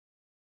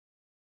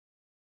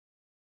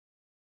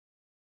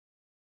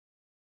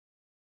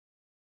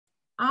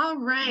All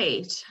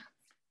right.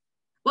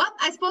 Well,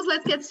 I suppose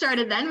let's get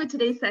started then with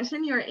today's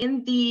session. You're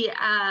in the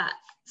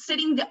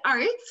Studying the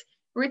Arts,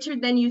 Richer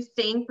Than You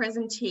Think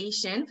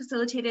presentation,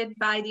 facilitated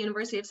by the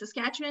University of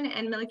Saskatchewan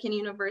and Millikin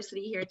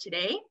University here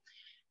today.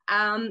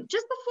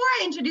 Just before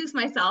I introduce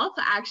myself,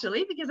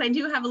 actually, because I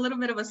do have a little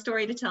bit of a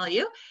story to tell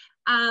you,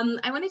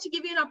 I wanted to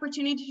give you an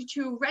opportunity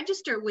to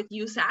register with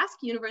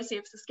USask, University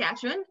of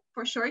Saskatchewan,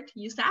 for short,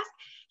 USask,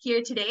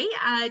 here today,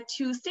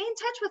 to stay in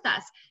touch with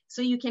us.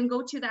 So you can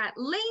go to that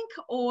link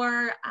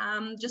or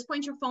just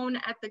point your phone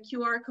at the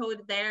QR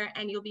code there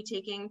and you'll be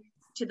taken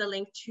to the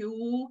link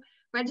to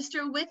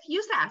register with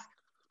USask.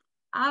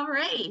 All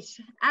right,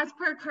 as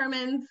per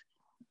Carmen's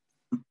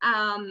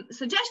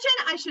suggestion,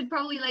 I should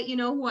probably let you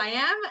know who I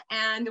am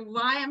and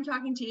why I'm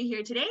talking to you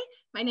here today.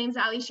 My name is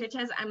Ali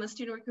Shirtez. I'm a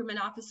student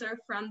recruitment officer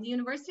from the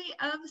University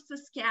of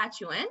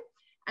Saskatchewan.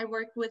 I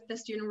work with the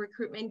student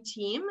recruitment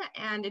team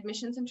and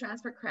admissions and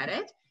transfer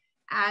credit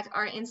at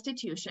our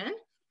institution.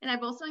 And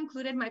I've also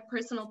included my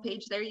personal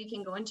page there. You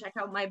can go and check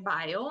out my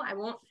bio. I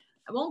won't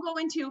go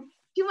into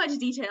too much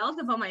details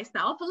about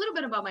myself, a little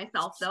bit about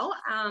myself though.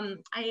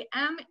 I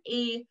am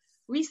a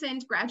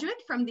recent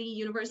graduate from the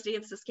University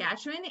of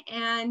Saskatchewan,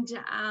 and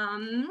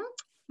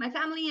my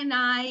family and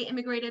I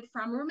immigrated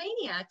from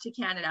Romania to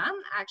Canada,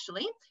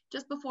 actually,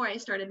 just before I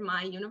started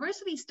my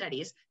university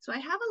studies. So I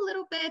have a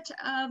little bit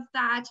of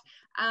that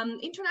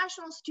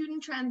international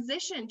student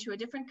transition to a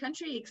different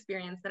country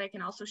experience that I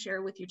can also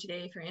share with you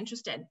today if you're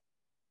interested.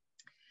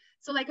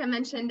 So like I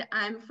mentioned,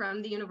 I'm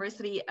from the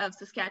University of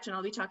Saskatchewan.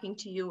 I'll be talking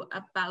to you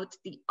about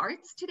the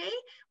arts today,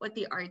 what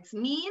the arts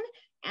mean,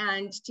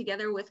 and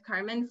together with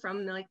Carmen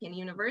from Millikin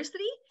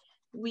University,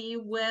 we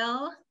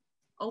will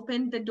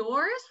open the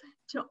doors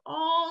to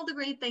all the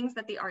great things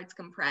that the arts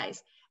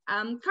comprise.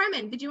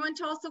 Carmen, did you want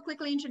to also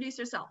quickly introduce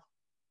yourself?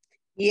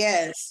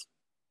 Yes.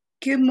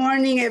 Good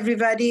morning,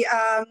 everybody.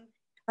 I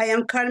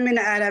am Carmen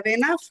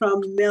Aravena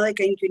from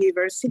Millikin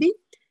University.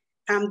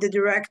 I'm the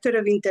Director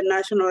of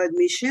International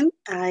Admission.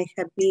 I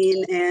have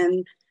been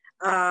in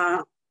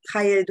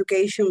higher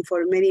education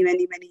for many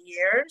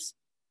years.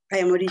 I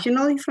am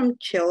originally from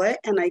Chile,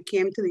 and I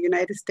came to the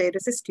United States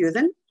as a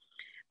student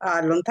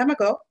a long time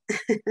ago.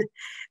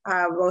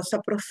 I was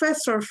a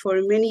professor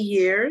for many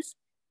years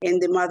in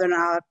the modern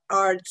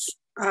arts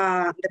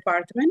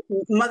department,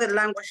 modern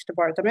language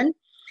department.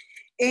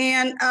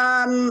 And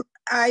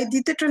I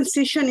did the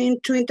transition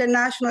into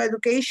international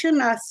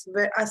education as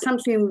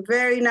something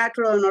very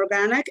natural and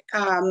organic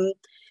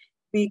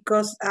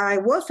because I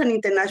was an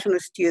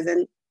international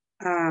student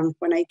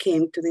when I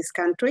came to this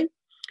country.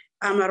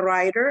 I'm a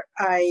writer.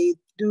 I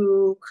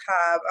do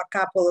have a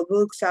couple of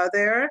books out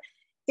there.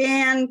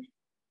 And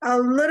a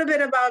little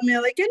bit about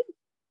Millikin.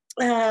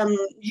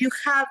 You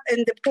have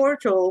in the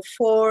portal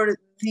for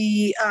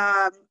the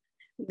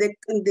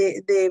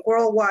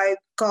Worldwide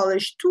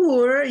College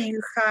Tour,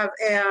 you have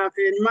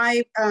in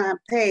my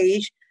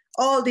page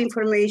all the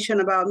information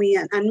about me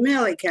and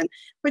Millikin.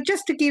 But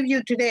just to give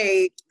you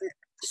today,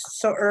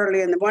 so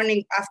early in the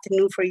morning,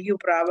 afternoon for you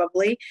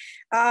probably,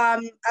 a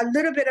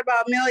little bit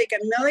about Millikin.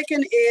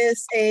 Millikin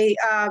is a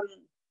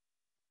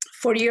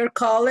four-year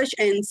college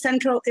in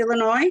Central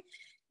Illinois.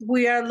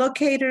 We are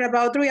located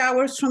about 3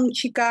 hours from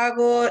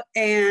Chicago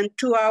and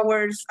 2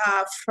 hours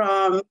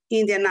from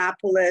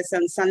Indianapolis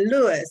and St.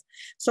 Louis.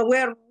 So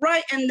we're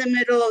right in the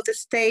middle of the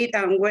state,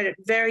 and we're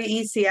very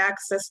easy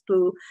access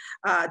to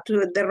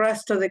the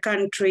rest of the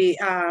country,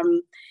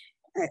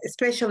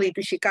 especially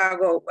to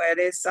Chicago, where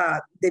it's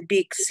the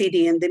big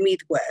city in the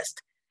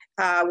Midwest.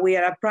 We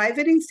are a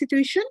private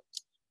institution,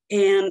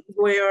 and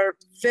we're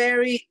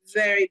very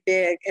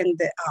big in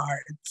the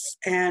arts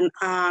and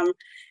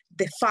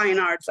the fine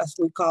arts, as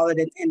we call it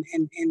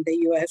in the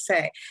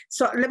USA.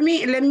 So let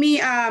me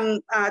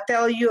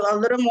tell you a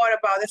little more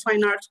about the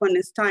fine arts when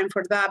it's time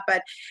for that.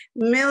 But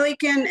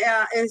Millikin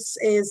is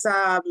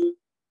a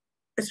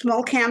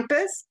small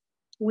campus.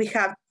 We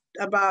have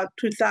about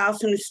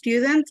 2,000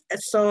 students.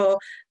 So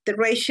the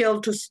ratio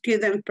to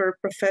student per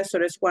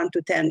professor is 1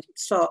 to 10.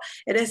 So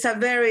it is a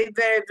very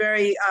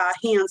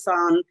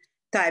hands-on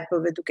type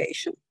of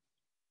education.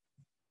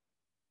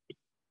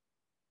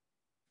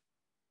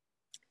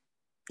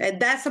 And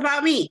that's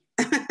about me.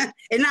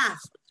 Enough.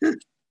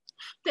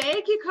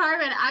 Thank you,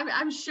 Carmen.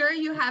 I'm sure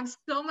you have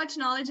so much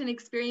knowledge and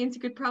experience.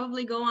 You could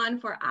probably go on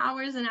for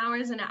hours and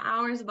hours and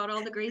hours about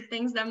all the great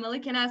things that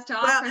Millikin has to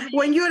offer. Well,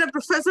 when you're a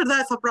professor,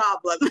 that's a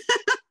problem.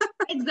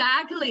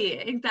 Exactly.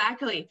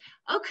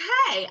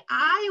 Okay,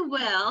 I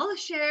will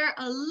share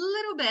a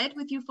little bit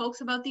with you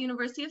folks about the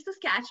University of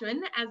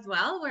Saskatchewan as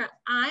well, where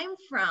I'm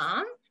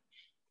from.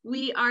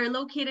 We are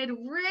located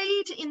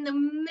right in the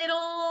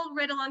middle,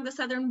 right along the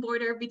southern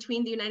border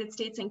between the United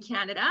States and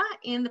Canada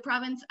in the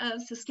province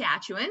of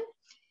Saskatchewan.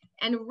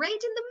 And right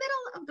in the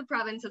middle of the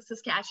province of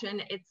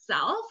Saskatchewan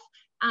itself,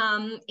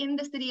 in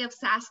the city of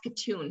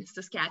Saskatoon,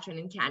 Saskatchewan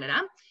in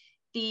Canada.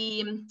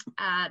 The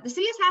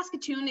city of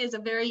Saskatoon is a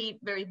very,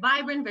 very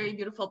vibrant, very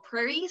beautiful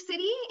prairie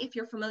city. If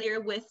you're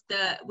familiar with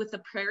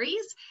the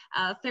prairies,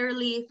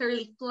 fairly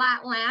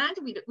flat land.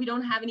 We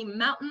don't have any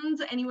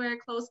mountains anywhere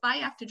close by.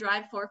 You have to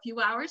drive for a few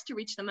hours to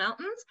reach the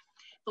mountains,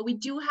 but we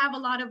do have a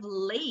lot of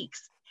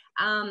lakes.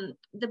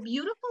 The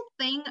beautiful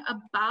thing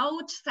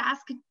about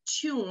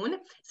Saskatoon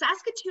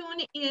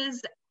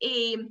is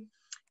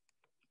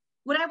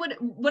what I would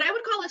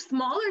call a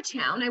smaller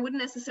town. I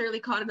wouldn't necessarily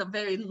call it a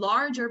very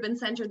large urban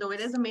center, though it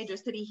is a major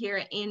city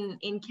here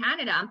in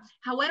Canada.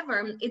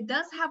 However, it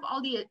does have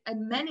all the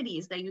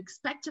amenities that you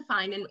expect to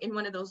find in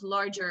one of those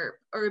larger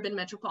urban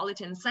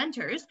metropolitan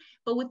centers,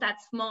 but with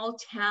that small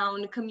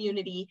town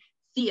community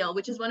feel,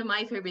 which is one of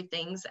my favorite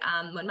things.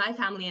 When my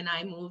family and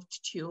I moved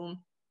to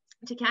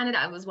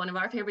Canada, it was one of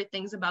our favorite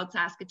things about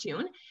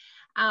Saskatoon.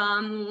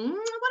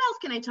 What else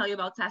can I tell you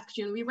about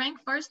Saskatoon? We rank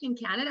first in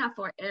Canada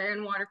for air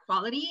and water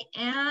quality,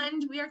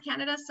 and we are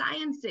Canada's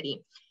science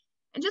city.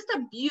 And just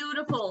a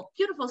beautiful,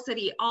 beautiful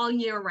city all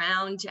year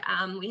round.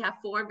 We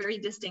have 4 very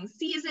distinct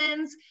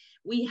seasons.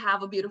 We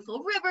have a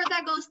beautiful river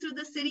that goes through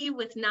the city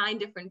with 9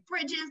 different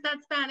bridges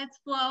that span its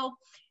flow.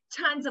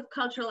 Tons of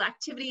cultural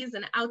activities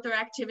and outdoor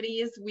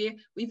activities. We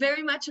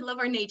very much love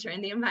our nature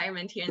and the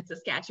environment here in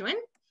Saskatchewan.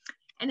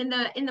 And in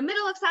the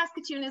middle of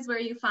Saskatoon is where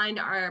you find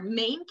our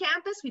main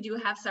campus. We do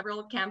have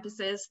several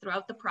campuses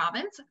throughout the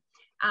province,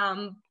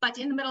 but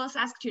in the middle of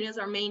Saskatoon is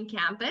our main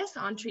campus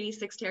on Treaty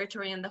 6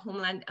 territory and the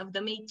homeland of the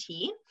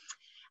Métis.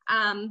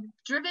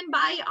 Driven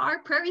by our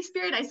prairie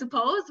spirit, I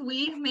suppose,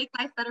 we make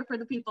life better for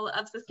the people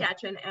of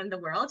Saskatchewan and the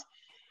world.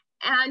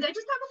 And I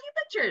just have a few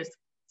pictures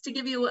to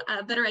give you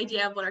a better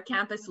idea of what our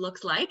campus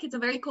looks like. It's a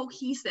very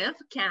cohesive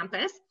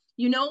campus.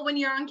 You know when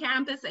you're on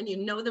campus, and you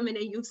know the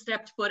minute you've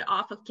stepped foot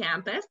off of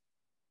campus.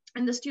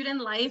 And the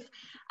student life,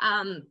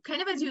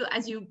 kind of as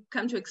you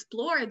come to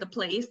explore the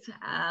place,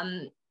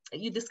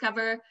 you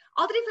discover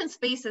all the different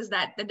spaces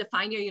that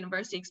define your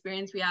university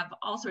experience. We have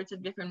all sorts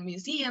of different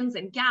museums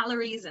and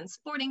galleries and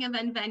sporting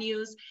event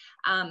venues,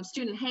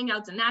 student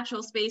hangouts and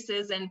natural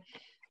spaces, and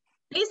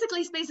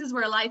basically spaces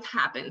where life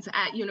happens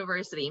at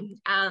university.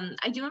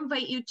 I do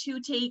invite you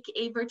to take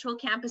a virtual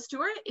campus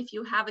tour if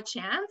you have a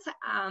chance,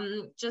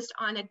 just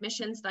on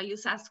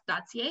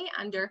admissions.usask.ca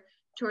under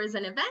tours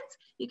and events.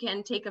 You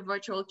can take a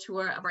virtual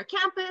tour of our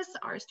campus,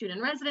 our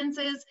student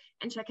residences,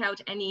 and check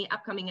out any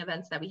upcoming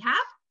events that we have.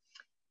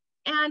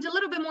 And a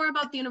little bit more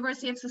about the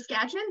University of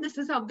Saskatchewan. This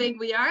is how big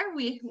we are.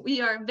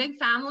 We are a big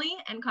family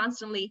and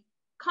constantly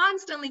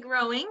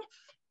growing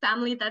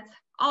family that's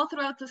all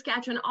throughout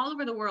Saskatchewan, all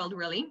over the world,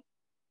 really.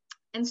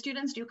 And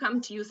students do come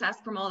to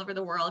USask from all over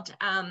the world.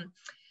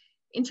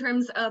 In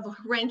terms of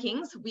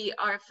rankings, we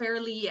are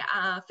fairly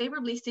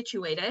favorably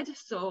situated.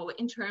 So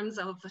in terms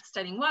of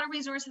studying water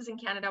resources in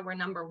Canada, we're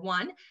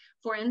 #1,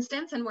 for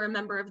instance, and we're a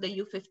member of the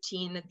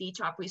U15, the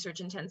top research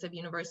intensive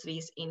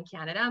universities in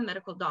Canada,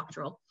 medical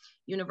doctoral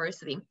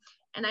university.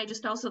 And I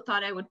just also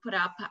thought I would put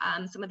up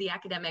some of the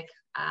academic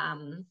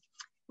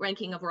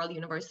ranking of world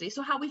universities.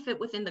 So how we fit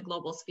within the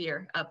global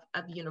sphere of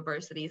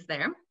universities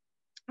there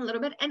a little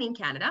bit, and in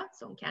Canada,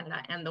 so in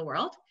Canada and the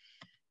world.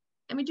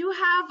 And we do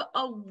have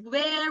a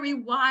very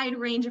wide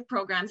range of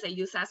programs at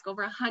USask,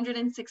 over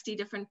 160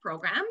 different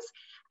programs,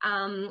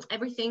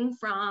 everything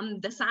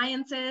from the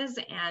sciences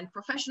and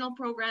professional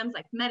programs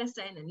like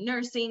medicine and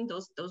nursing,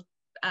 those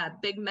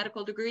big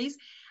medical degrees,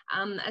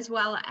 as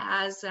well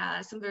as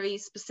some very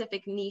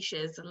specific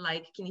niches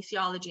like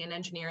kinesiology and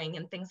engineering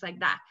and things like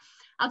that.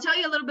 I'll tell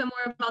you a little bit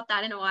more about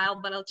that in a while,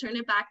 but I'll turn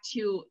it back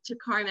to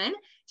Carmen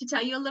to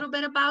tell you a little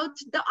bit about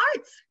the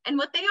arts and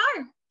what they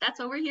are. That's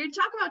what we're here to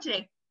talk about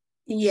today.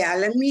 Yeah,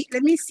 let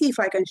me see if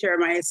I can share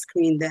my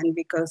screen then,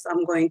 because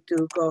I'm going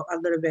to go a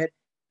little bit.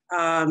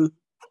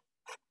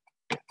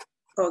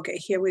 Okay,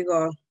 here we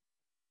go.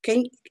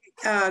 Can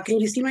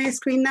you see my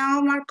screen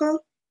now, Marco?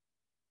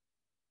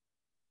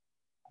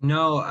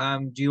 No,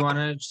 do you want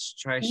to just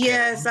try sharing?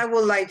 Yes, I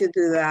would like to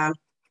do that.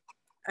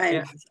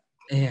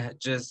 Yeah,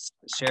 just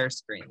share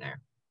screen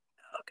there.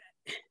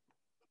 Okay.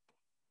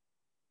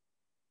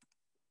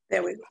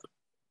 There we go.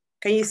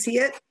 Can you see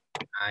it?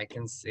 I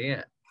can see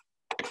it.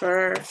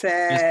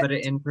 Perfect. Just put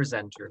it in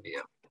presenter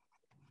view.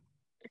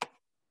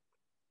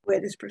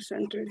 Where is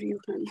presenter view?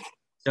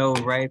 So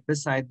right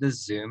beside the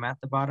Zoom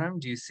at the bottom,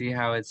 do you see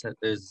how it's at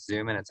the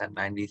Zoom and it's at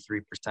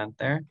 93%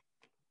 there?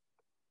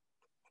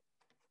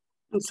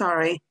 I'm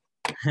sorry.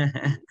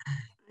 I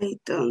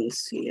don't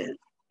see it.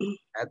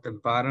 At the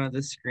bottom of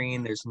the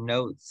screen, there's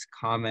notes,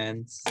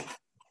 comments.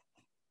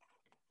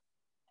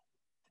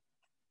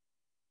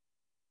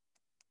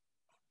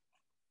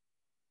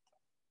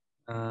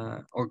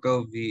 Or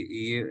go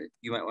view,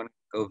 you might want to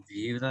go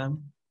view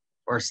them,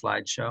 or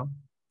slideshow.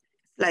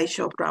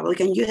 Slideshow, probably.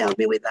 Can you help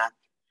me with that?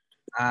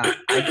 I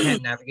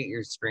can't navigate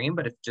your screen,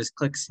 but if just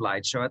click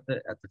slideshow at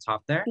the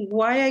top there.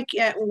 Why I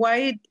can't?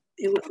 Why?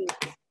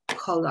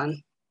 Hold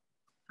on.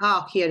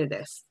 Oh, here it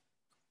is.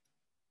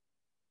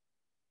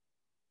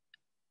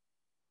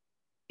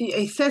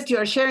 It says you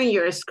are sharing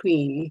your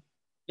screen.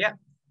 Yeah,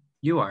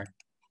 you are.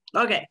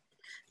 Okay.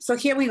 So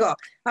here we go.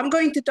 I'm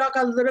going to talk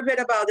a little bit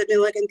about the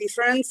Millikin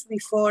difference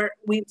before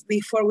we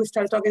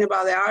start talking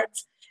about the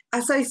arts.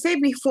 As I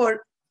said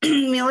before,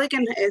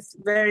 Millikin is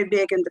very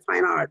big in the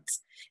fine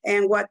arts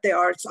and what the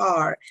arts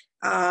are.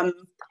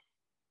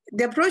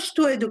 The approach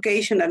to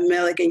education at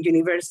Millikin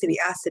University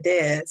as it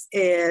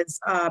is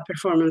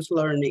performance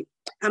learning.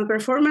 And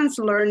performance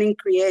learning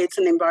creates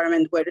an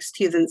environment where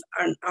students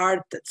and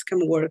artists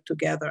can work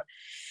together.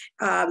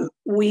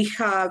 We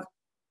have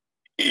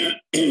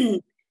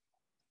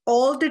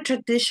all the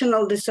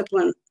traditional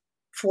discipline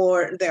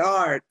for the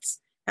arts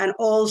and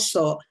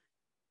also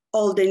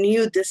all the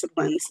new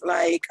disciplines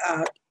like,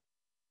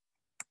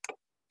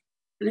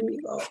 let me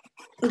go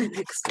to the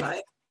next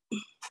slide.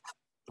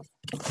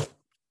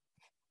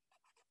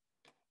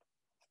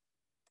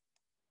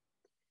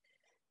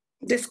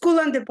 The school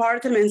and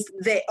departments,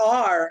 they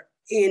are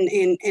in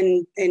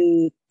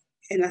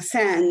a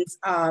sense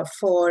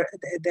for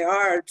the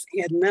arts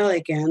at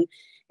Millikin.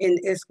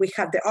 We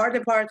have the art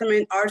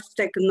department, arts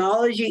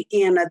technology,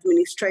 and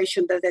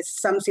administration. That is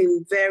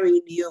something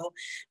very new,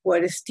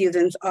 where the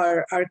students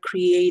are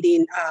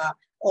creating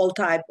all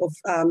type of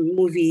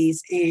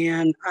movies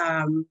and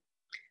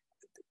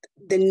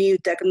the new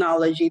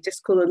technology, the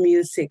School of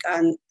Music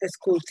and the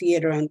School of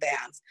Theater and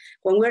Dance.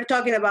 When we're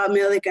talking about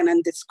Millikin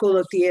and the School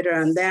of Theater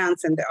and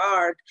Dance and the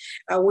art,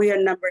 we are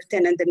number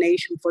 10 in the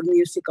nation for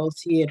musical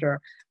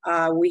theater.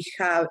 We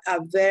have a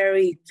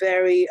very,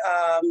 very,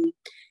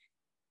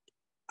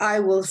 I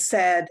will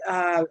say,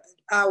 I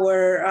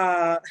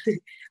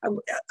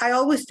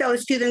always tell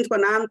students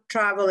when I'm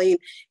traveling,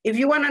 if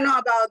you want to know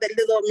about the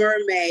Little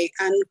Mermaid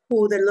and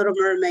who the Little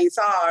Mermaids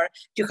are,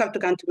 you have to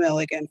come to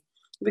Millikin.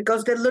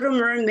 Because the Little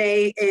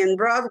Mermaid in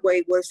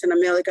Broadway was an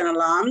Millikin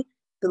alum.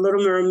 The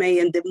Little Mermaid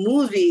in the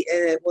movie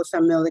was a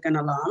Millikin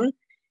alum.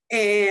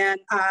 And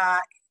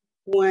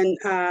when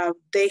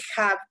they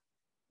have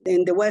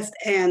in the West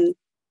End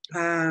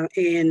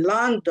in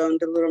London,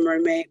 the Little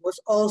Mermaid was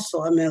also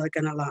a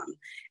Millikin alum.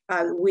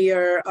 We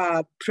are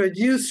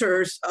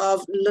producers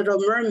of Little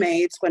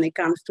Mermaids when it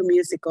comes to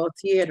musical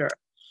theater.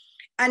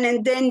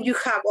 And then you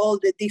have all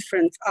the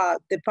different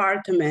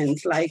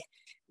departments, like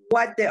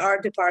what the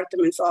art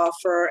departments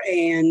offer.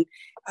 And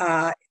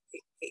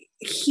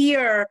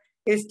here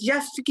is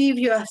just to give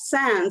you a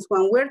sense,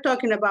 when we're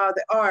talking about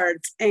the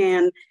arts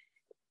and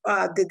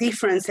the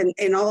difference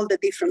in all the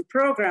different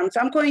programs,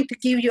 I'm going to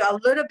give you a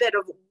little bit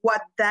of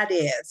what that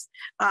is.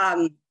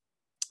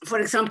 For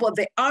example,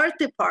 the art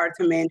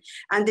department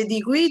and the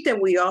degree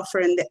that we offer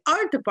in the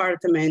art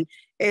department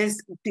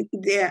is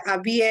a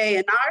BA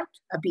in art,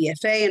 a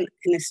BFA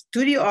in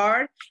studio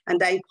art, and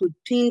that includes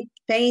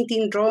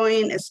painting,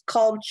 drawing,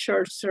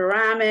 sculpture,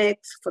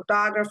 ceramics,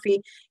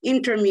 photography,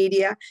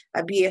 intermedia,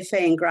 a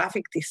BFA in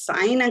graphic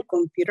design and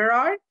computer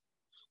art,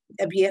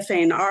 a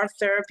BFA in art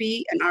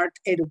therapy and art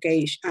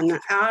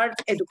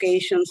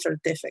education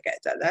certificate.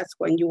 That's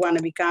when you want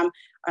to become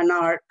an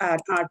art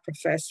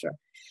professor.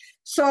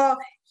 So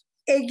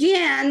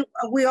again,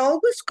 we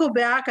always go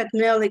back at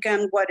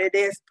Millikin what it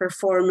is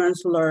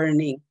performance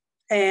learning.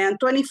 And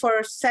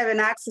 24/7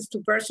 access to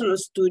personal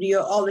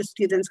studio. All the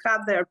students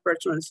have their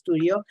personal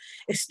studio,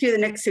 a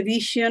student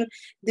exhibition,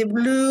 the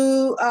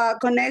Blue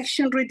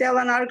Connection Retail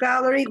and Art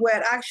Gallery,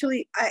 where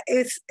actually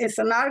it's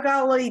an art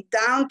gallery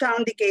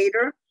downtown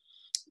Decatur,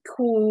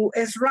 who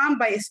is run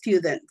by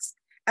students,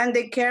 and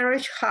the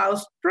Carriage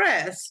House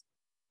Press,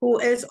 who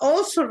is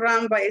also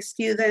run by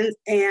students,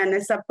 and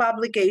it's a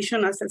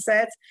publication, as I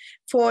said,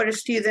 for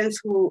students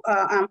who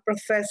are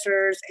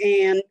professors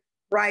and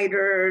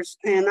writers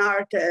and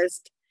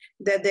artists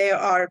that they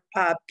are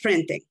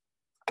printing.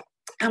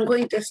 I'm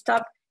going to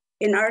stop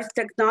in art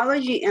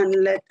technology and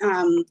let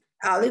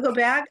Ali go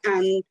back.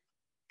 And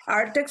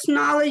art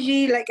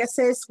technology, like I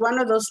said, is one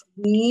of those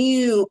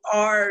new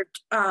art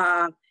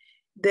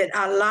that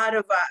a lot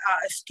of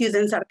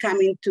students are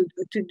coming to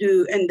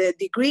do. And the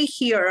degree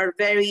here are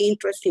very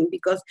interesting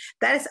because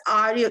that is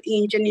audio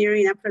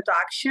engineering and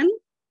production,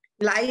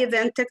 live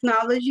event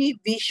technology,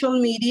 visual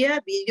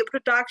media, video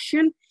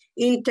production,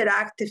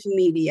 interactive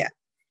media.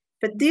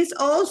 But this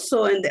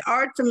also in the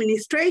arts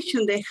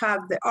administration, they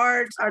have the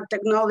arts, art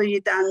technology,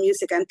 dance,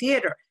 music, and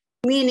theater,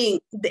 meaning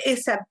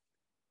it's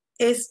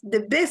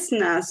the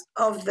business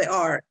of the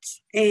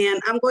arts.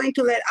 And I'm going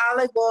to let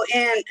Ale go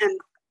in and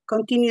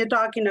continue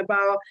talking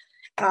about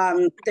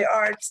the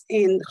arts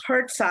in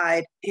her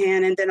side,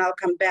 and then I'll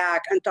come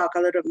back and talk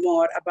a little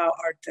more about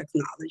art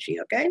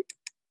technology, okay?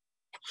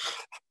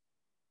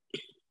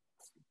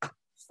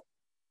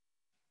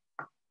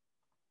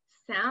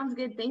 Sounds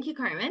good. Thank you,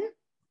 Carmen.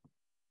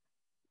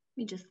 Let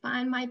me just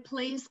find my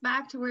place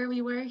back to where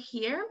we were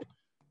here.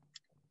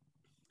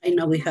 I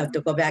know we have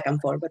to go back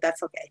and forth, but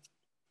that's okay.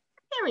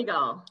 There we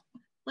go.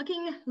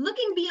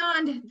 Looking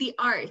beyond the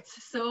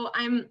arts. So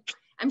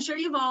I'm sure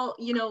you've all,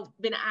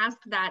 been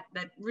asked that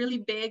really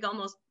big,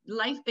 almost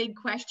life big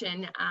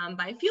question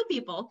by a few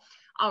people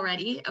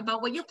already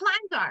about what your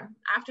plans are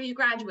after you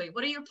graduate.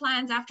 What are your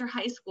plans after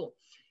high school?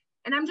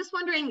 And I'm just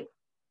wondering,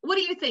 what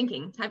are you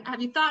thinking?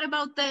 Have you thought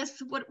about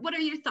this? What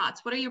are your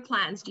thoughts? What are your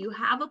plans? Do you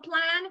have a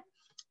plan?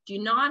 Do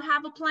you not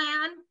have a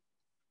plan?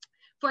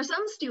 For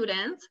some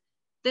students,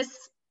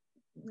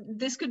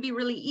 this could be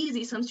really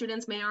easy. Some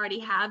students may already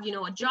have, you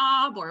know, a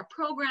job or a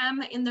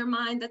program in their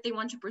mind that they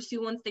want to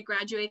pursue once they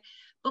graduate.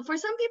 But for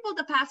some people,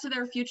 the path to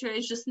their future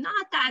is just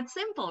not that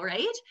simple,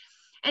 right?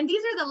 And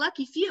these are the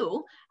lucky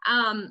few.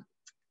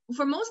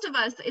 For most of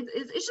us,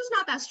 it's just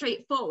not that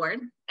straightforward.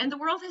 And the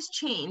world has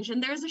changed,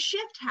 and there's a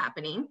shift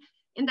happening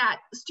in that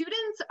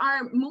students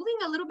are moving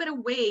a little bit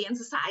away, and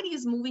society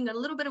is moving a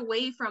little bit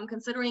away from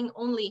considering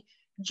only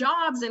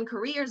jobs and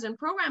careers and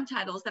program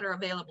titles that are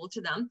available to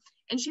them,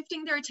 and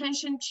shifting their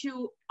attention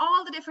to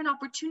all the different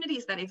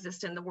opportunities that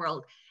exist in the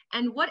world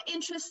and what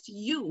interests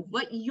you,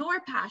 what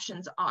your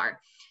passions are.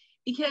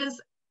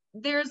 Because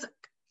there's,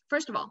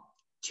 first of all,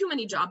 too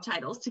many job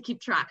titles to keep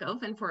track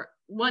of and for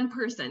one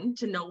person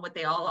to know what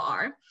they all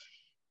are.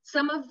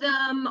 Some of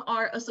them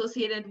are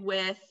associated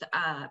with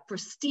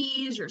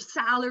prestige or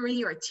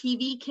salary or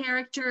TV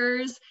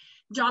characters.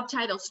 Job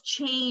titles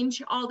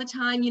change all the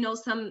time. You know,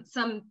 some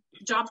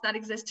jobs that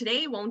exist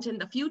today won't in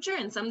the future,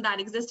 and some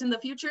that exist in the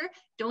future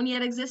don't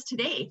yet exist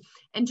today.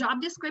 And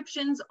job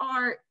descriptions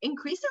are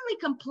increasingly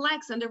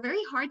complex, and they're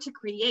very hard to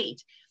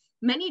create.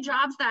 Many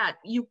jobs that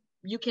you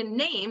can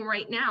name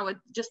right now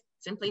are just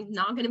simply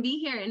not going to be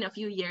here in a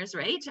few years,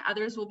 right?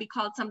 Others will be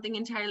called something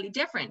entirely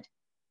different.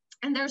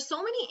 And there's so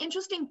many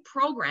interesting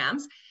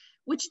programs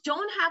which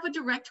don't have a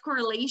direct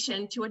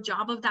correlation to a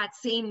job of that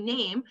same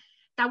name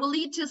that will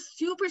lead to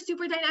super,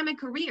 super dynamic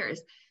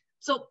careers.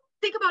 So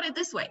think about it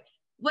this way.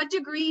 What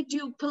degree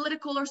do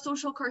political or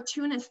social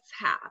cartoonists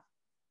have?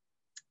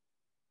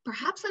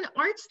 Perhaps an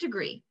arts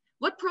degree.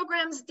 What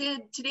programs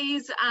did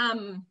today's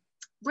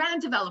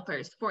brand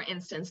developers, for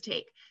instance,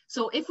 take?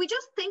 So if we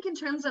just think in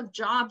terms of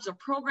jobs or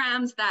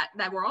programs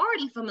that we're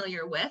already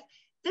familiar with,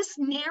 this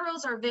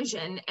narrows our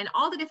vision and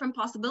all the different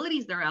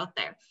possibilities that are out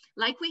there.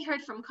 Like we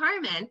heard from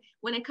Carmen,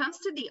 when it comes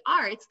to the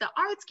arts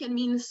can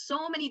mean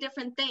so many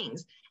different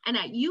things. And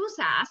at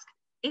USask,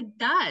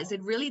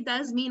 it really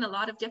does mean a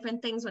lot of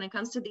different things when it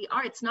comes to the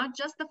arts, not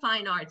just the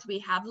fine arts. We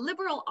have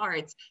liberal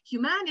arts,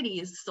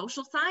 humanities,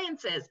 social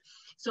sciences.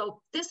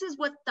 So this is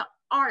what the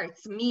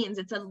arts means.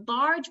 It's a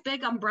large,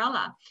 big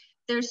umbrella.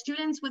 There's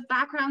students with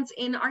backgrounds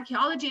in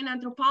archaeology and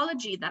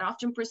anthropology that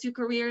often pursue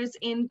careers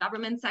in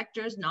government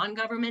sectors,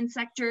 non-government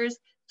sectors,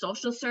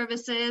 social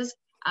services,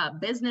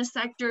 business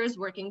sectors,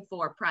 working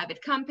for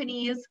private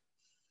companies.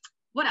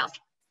 What else?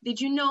 Did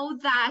you know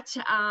that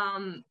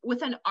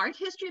with an art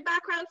history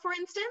background, for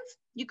instance,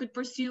 you could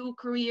pursue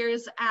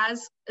careers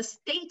as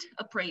estate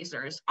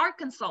appraisers, art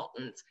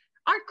consultants,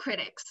 art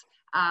critics,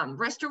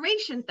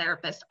 restoration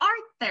therapists,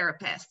 art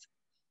therapists?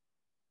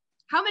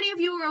 How many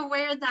of you are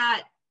aware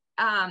that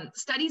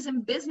studies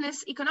in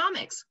business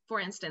economics, for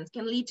instance,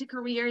 can lead to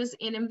careers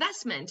in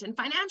investment and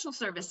financial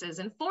services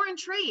and foreign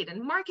trade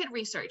and market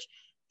research?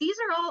 These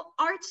are all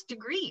arts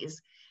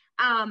degrees.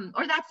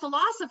 Or that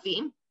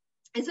philosophy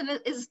is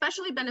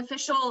especially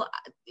beneficial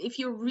if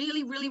you're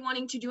really, really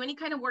wanting to do any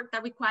kind of work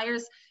that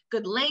requires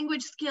good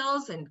language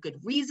skills and good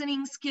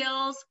reasoning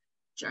skills,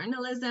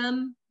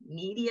 journalism,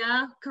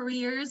 media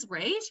careers,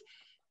 right?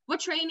 What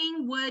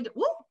training would,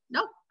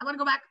 no, I want to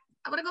go back.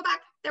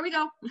 There we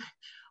go.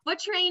 What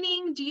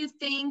training do you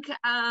think,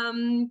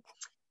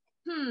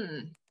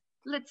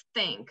 let's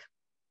think.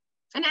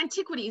 An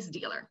antiquities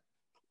dealer.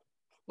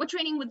 What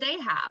training would they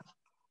have?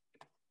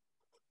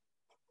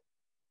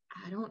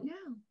 I don't know.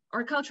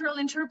 Or a cultural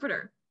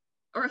interpreter,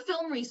 or a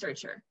film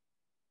researcher.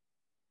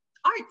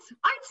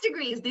 Arts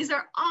degrees. These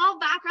are all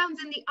backgrounds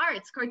in the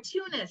arts.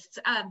 Cartoonists,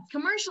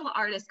 commercial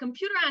artists,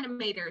 computer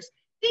animators,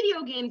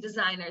 video game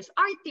designers,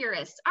 art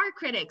theorists, art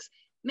critics,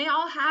 may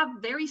all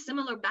have very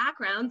similar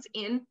backgrounds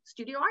in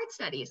studio art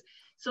studies.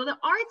 So the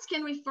arts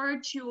can refer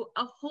to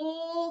a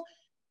whole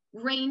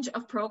range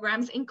of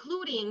programs,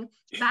 including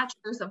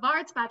Bachelors of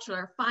Arts,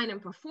 Bachelor of Fine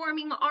and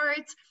Performing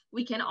Arts.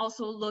 We can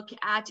also look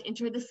at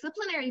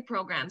interdisciplinary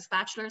programs,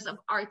 Bachelors of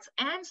Arts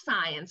and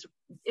Science,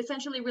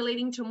 essentially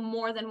relating to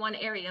more than one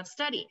area of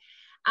study.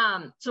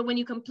 So when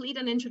you complete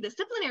an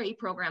interdisciplinary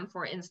program,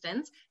 for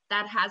instance,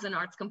 that has an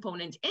arts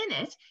component in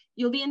it,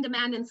 you'll be in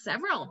demand in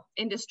several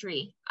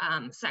industry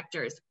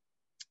sectors.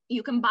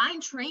 You combine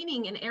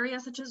training in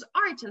areas such as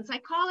art and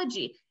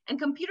psychology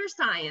and computer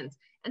science,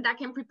 and that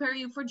can prepare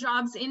you for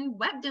jobs in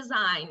web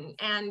design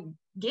and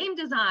game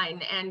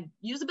design and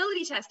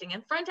usability testing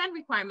and front-end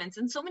requirements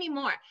and so many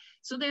more.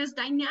 So there's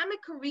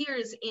dynamic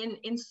careers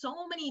in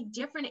so many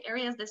different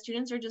areas that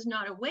students are just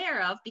not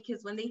aware of,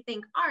 because when they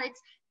think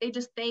arts, they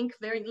just think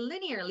very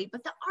linearly,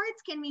 but the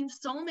arts can mean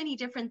so many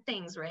different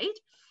things, right?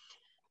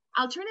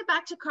 I'll turn it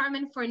back to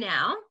Carmen for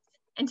now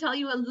and tell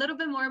you a little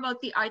bit more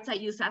about the arts at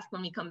USask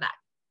when we come back.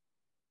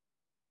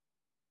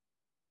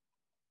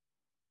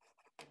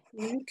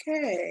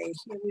 Okay,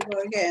 here we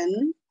go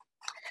again.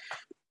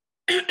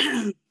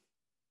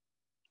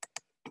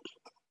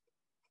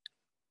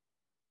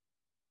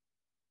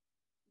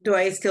 Do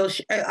I still,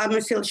 I'm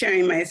still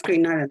sharing my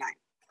screen, aren't I?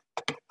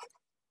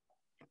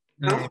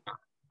 No,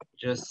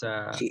 just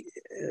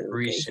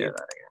reshare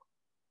that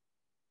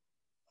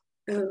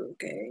again.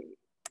 Okay.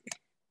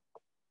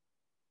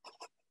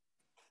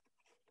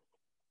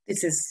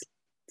 This is,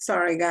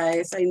 sorry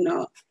guys, I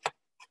know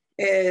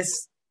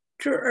it's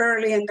too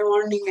early in the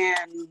morning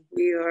and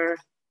we are,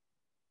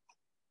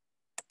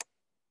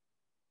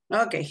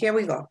 okay, here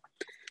we go.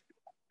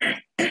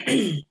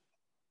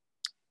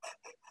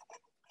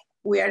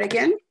 We are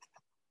again?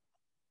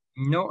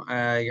 No,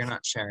 you're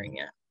not sharing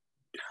yet.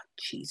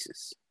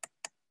 Jesus.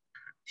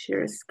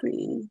 Share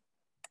screen.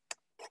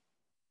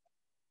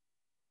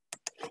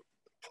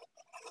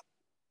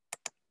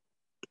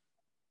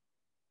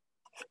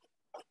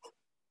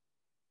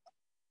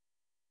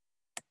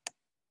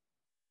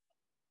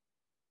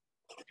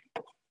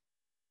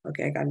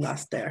 Okay, I got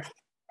lost there.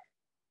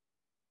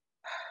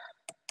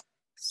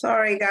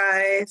 Sorry,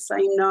 guys.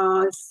 I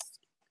know it's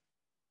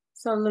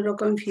a little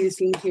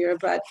confusing here,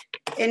 but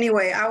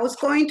anyway, I was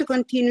going to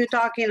continue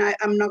talking.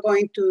 I'm not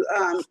going to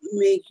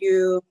make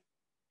you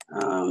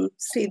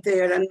sit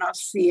there and not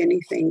see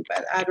anything,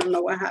 but I don't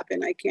know what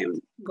happened. I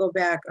can't go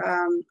back.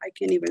 I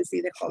can't even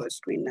see the whole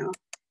screen now.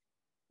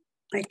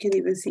 I can't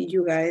even see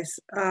you guys.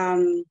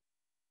 Can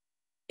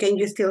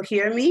you still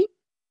hear me?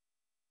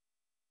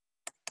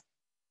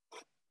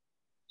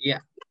 Yeah.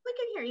 We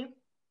can hear you.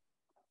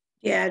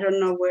 Yeah, I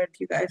don't know where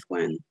you guys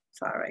went.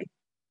 Sorry.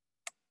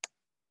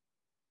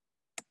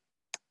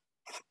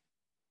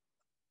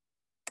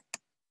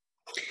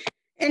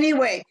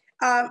 Anyway,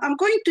 I'm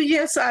going to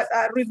just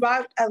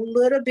revive a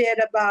little bit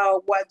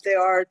about what the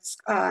arts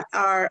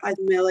are at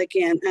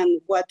Millikin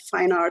and what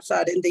fine arts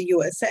are in the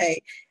USA.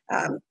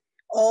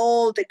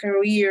 All the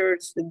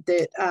careers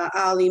that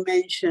Ali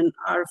mentioned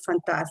are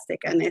fantastic,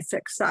 and it's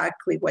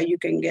exactly what you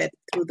can get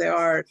through the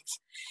arts.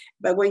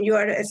 But when you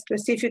are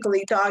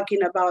specifically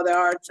talking about the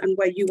arts and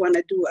what you want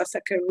to do as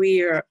a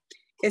career,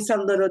 it's a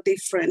little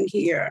different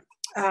here.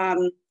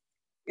 And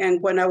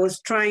when I was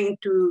trying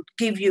to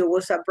give you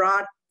was a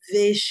broad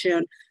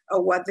vision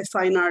of what the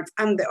fine arts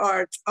and the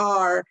arts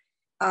are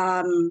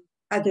at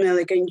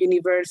Millikin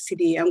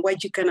University and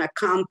what you can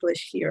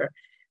accomplish here.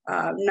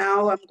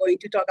 Now I'm going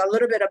to talk a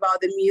little bit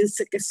about the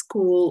music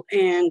school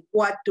and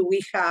what do we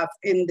have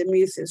in the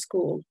music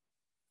school.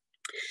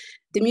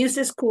 The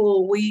music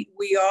school, we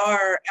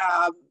are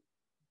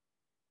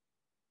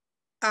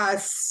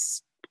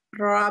as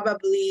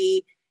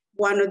probably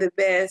one of the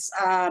best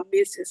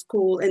music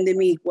school in the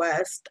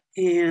Midwest,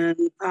 and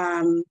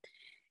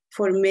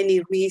for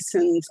many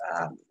reasons,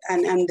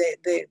 and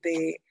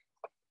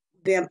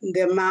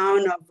the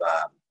amount of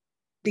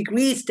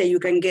degrees that you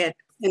can get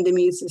in the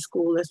music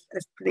school is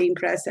pretty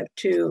impressive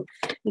too.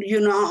 You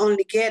not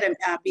only get a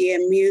BA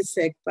in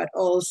music, but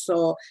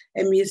also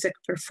a music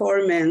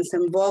performance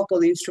and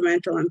vocal,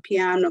 instrumental, and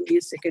piano,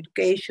 music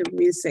education,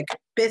 music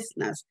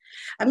business.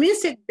 A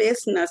music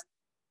business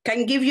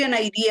can give you an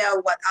idea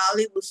of what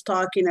Ali was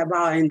talking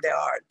about in the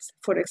arts.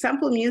 For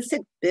example,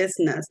 music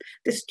business,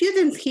 the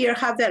students here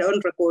have their own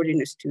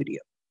recording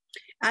studio,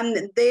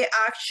 and they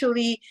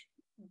actually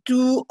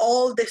do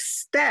all the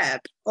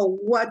steps of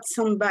what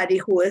somebody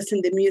who is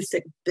in the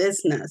music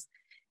business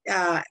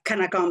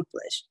can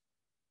accomplish.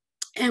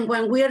 And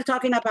when we are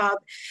talking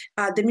about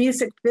the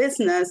music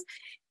business,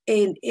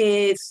 it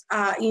is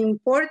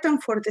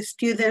important for the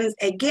students,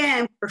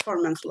 again,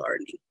 performance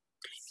learning,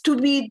 to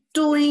be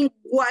doing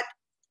what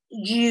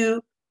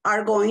you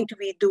are going to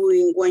be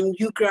doing when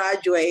you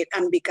graduate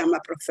and become a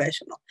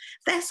professional.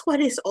 That's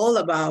what it's all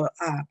about,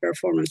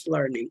 performance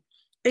learning.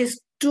 It's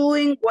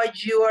doing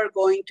what you are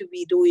going to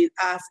be doing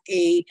as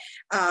a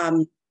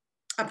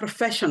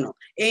professional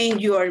in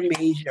your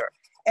major.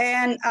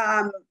 And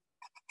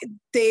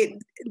the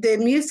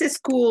music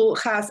school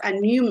has a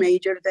new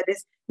major that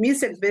is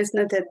music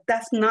business that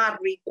does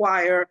not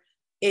require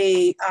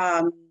a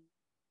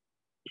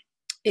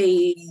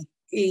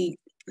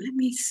let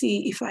me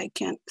see if I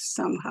can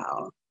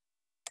somehow.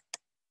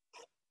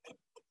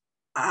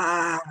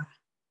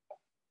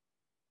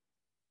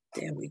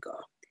 There we go.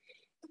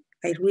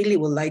 I really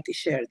would like to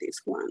share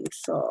this one.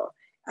 So,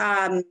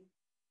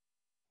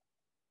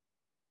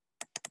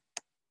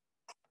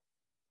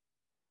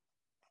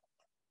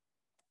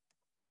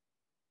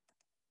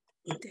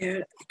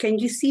 there, can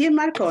you see it,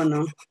 Marco?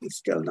 No,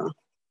 still no.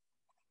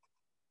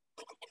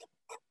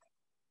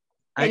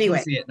 Anyway. I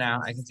can see it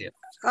now. I can see it.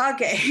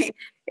 Okay,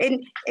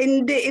 and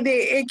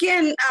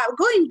again,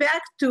 going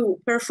back to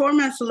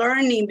performance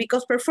learning,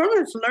 because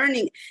performance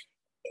learning,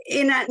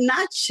 in a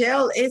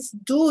nutshell, is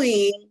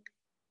doing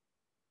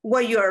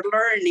what you are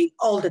learning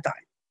all the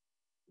time,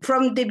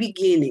 from the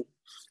beginning.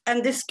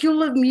 And the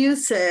School of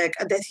Music,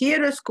 the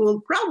theater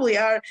school, probably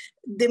are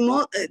the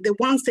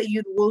ones that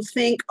you will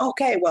think,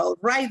 okay, well,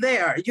 right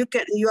there,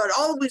 you are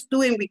always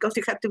doing, because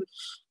you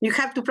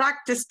have to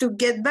practice to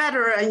get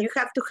better, and you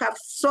have to have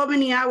so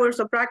many hours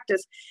of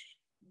practice.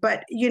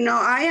 But you know,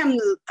 I am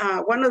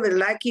one of the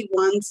lucky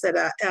ones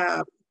that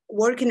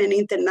work in an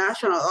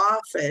international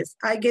office.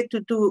 I get to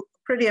do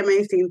pretty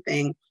amazing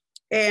thing,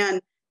 and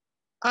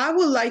I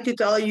would like to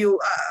tell you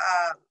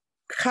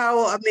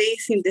how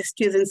amazing the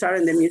students are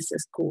in the music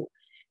school.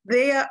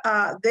 They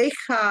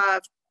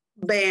have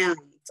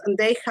bands, and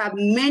they have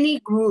many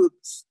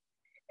groups,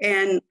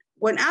 and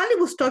when Ali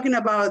was talking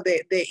about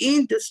the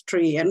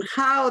industry and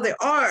how the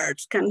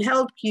arts can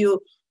help you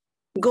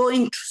go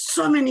into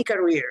so many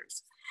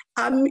careers.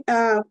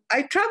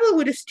 I traveled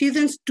with the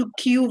students to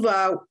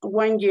Cuba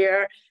one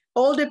year,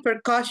 all the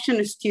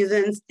percussion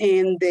students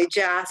in the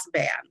jazz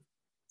band.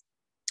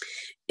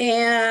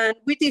 And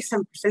we did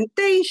some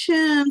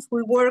presentations,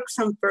 we worked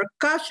some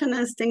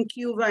percussionists in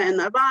Cuba and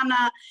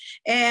Havana,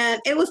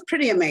 and it was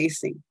pretty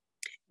amazing.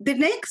 The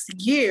next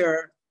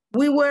year,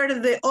 we were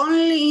the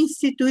only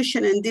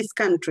institution in this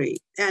country,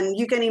 and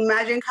you can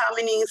imagine how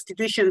many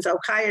institutions of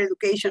higher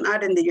education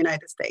are in the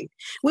United States.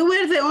 We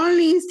were the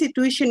only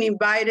institution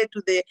invited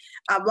to the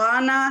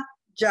Havana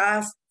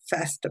Jazz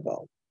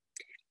Festival.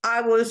 I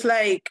was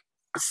like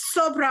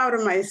so proud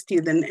of my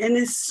student, and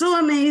it's so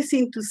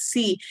amazing to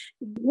see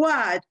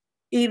what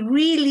it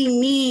really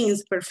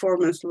means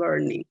performance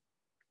learning,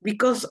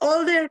 because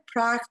all their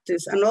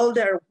practice and all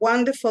their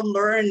wonderful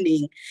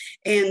learning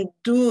and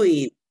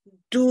doing,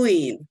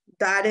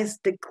 that is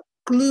the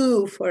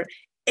clue for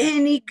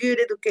any good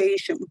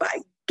education, by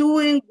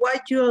doing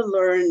what you're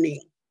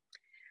learning.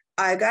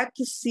 I got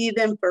to see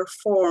them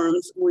perform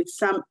with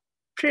some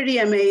pretty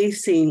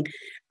amazing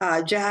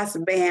jazz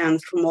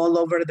bands from all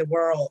over the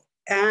world,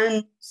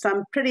 and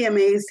some pretty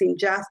amazing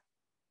jazz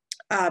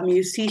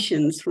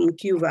musicians from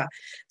Cuba.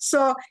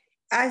 So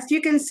as you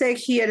can see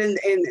here in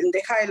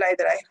the highlight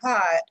that I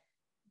had,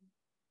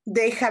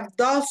 they have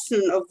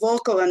dozens of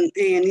vocal and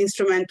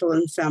instrumental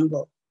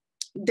ensemble.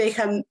 They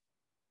have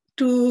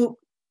to,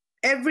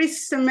 every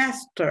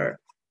semester,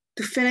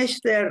 to finish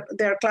their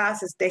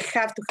classes, they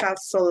have to have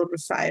solo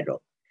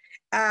recital.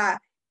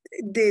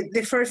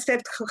 The first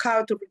step to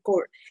how to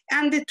record,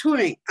 and the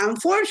touring.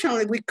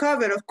 Unfortunately, we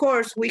covered, of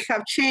course, we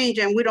have changed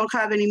and we don't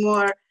have any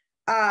more,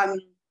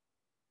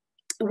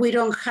 we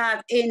don't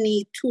have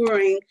any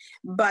touring,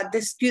 but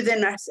the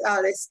students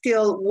are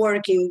still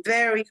working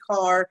very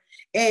hard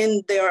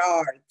in their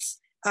arts.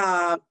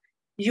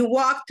 You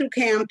walk through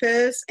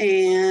campus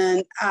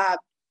and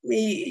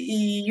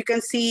you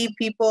can see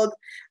people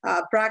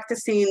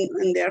practicing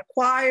in their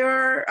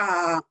choir,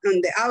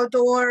 in the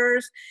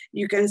outdoors.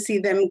 You can see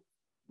them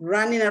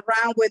running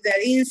around with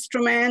their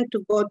instrument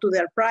to go to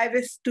their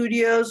private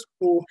studios,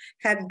 who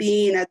have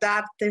been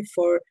adapted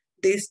for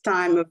this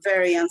time of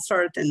very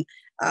uncertain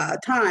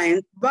time.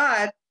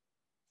 But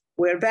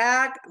we're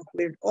back,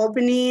 we're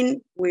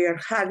opening, we're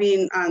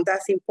having,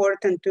 that's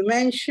important to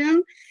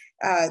mention,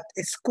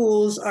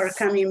 schools are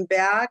coming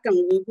back, and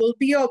we will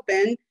be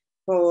open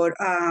for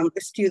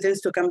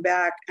students to come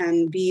back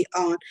and be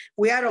on.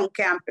 We are on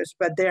campus,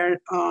 but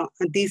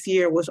this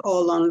year was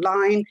all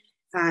online,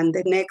 and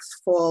the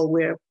next fall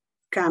we're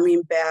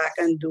coming back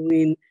and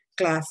doing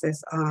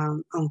classes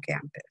on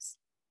campus.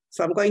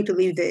 So I'm going to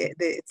leave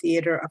the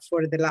theater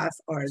for the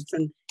last arts,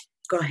 and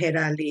go ahead,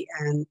 Ali,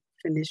 and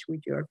finish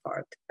with your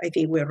part. I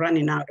think we're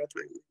running out of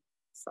time.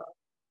 So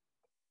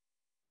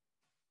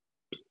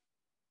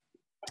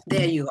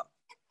there you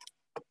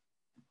go.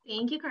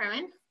 Thank you,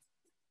 Carmen.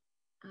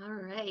 All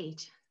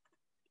right.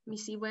 Let me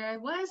see where I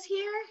was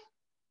here.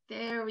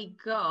 There we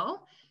go.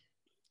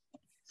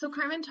 So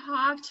Carmen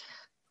talked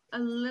a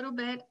little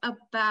bit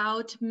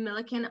about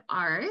Millikin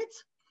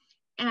Arts.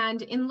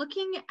 And in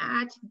looking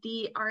at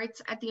the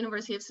arts at the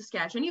University of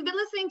Saskatchewan, you've been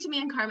listening to me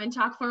and Carmen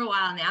talk for a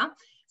while now.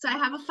 So I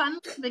have a fun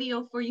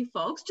video for you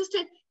folks, just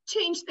to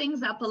change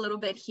things up a little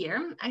bit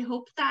here. I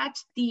hope that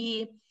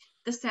the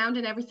sound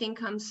and everything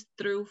comes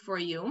through for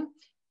you.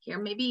 Here,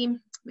 maybe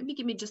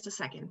give me just a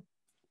second.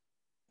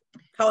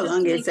 How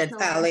long is it,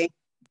 Ali?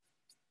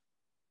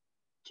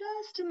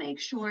 Just to make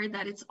sure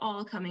that it's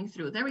all coming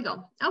through. There we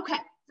go. Okay,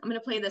 I'm gonna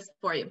play this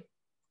for you.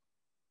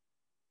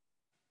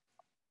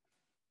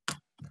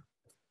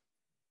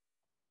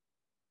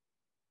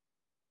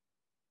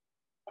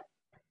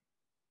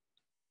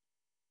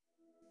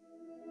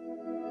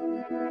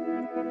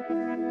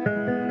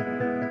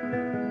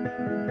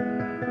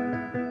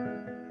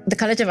 The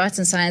College of Arts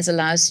and Science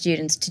allows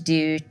students to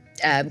do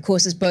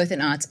courses both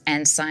in arts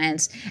and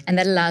science, and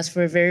that allows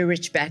for a very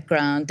rich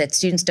background that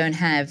students don't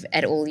have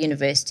at all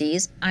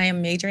universities. I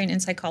am majoring in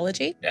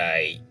psychology.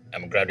 I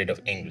am a graduate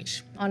of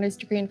English. Honors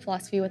degree in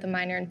philosophy with a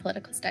minor in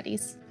political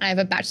studies. I have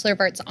a Bachelor of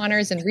Arts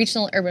honors in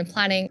regional urban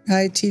planning.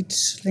 I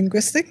teach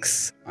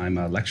linguistics. I'm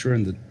a lecturer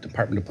in the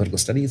Department of Political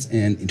Studies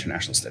and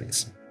International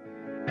Studies.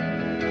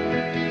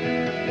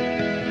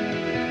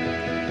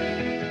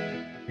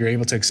 You're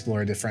able to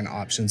explore different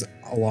options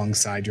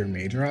alongside your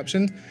major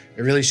option.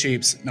 It really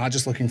shapes not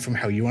just looking from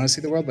how you want to see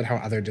the world, but how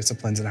other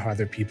disciplines and how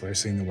other people are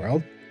seeing the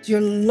world.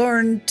 You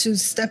learn to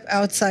step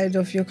outside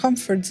of your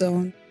comfort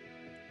zone,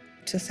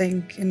 to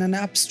think in an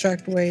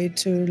abstract way,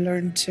 to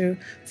learn to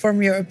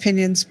form your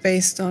opinions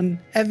based on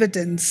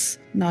evidence,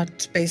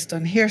 not based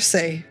on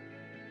hearsay.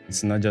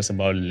 It's not just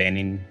about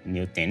learning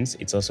new things,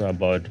 it's also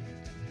about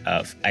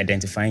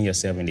identifying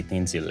yourself in the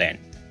things you learn.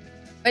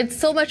 It's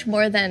so much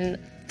more than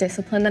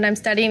discipline that I'm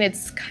studying.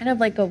 It's kind of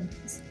like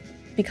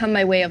become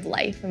my way of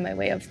life and my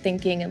way of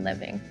thinking and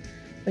living,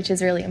 which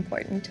is really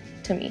important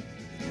to me.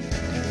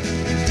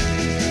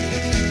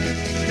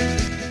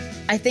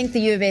 I think the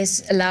U of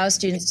S allows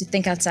students to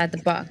think outside the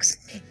box,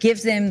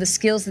 gives them the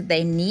skills that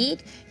they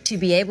need to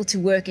be able to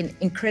work in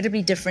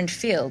incredibly different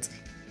fields.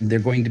 They're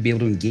going to be able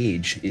to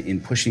engage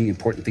in pushing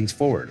important things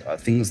forward,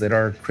 things that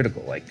are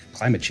critical, like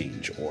climate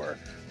change or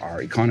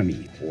our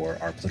economy or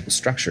our political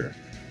structure.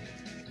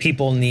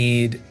 People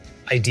need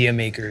idea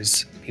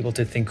makers, people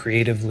to think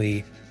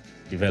creatively.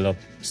 Develop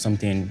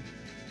something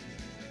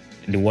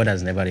the world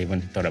has never even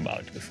thought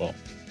about before.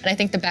 And I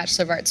think the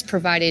Bachelor of Arts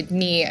provided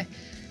me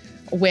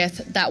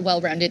with that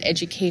well-rounded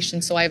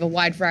education, so I have a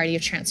wide variety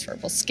of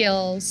transferable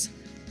skills.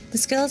 The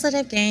skills that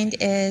I've gained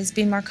is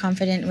being more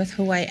confident with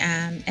who I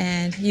am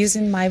and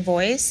using my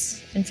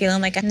voice and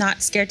feeling like I'm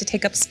not scared to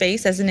take up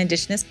space as an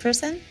Indigenous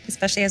person,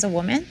 especially as a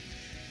woman.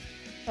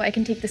 So I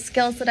can take the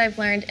skills that I've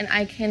learned and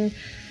I can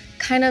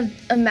kind of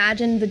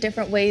imagine the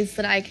different ways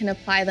that I can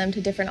apply them to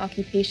different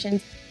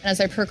occupations. And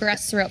as I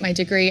progressed throughout my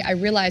degree, I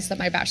realized that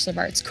my Bachelor of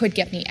Arts could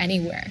get me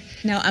anywhere.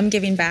 Now I'm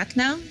giving back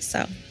now,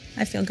 so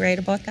I feel great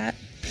about that.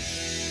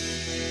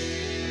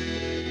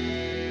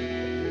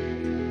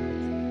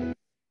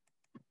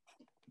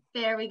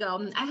 There we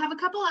go. I have a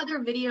couple other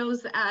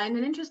videos. In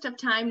the interest of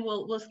time,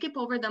 we'll skip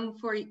over them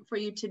for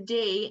you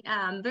today.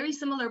 Very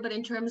similar, but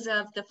in terms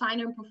of the fine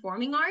and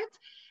performing arts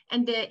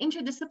and the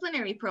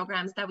interdisciplinary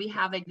programs that we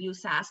have at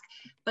USask.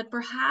 But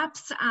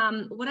perhaps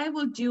what I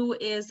will do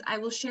is I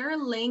will share a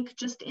link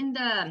just in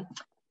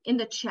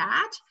the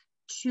chat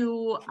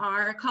to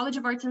our College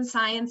of Arts and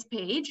Science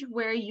page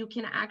where you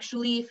can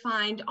actually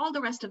find all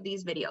the rest of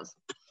these videos.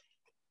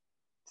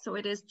 So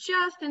it is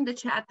just in the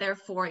chat there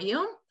for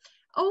you.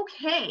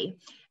 Okay,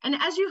 and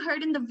as you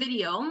heard in the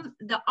video,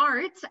 the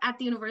arts at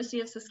the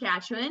University of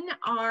Saskatchewan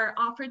are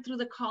offered through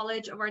the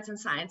College of Arts and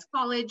Science.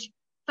 College,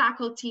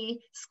 faculty,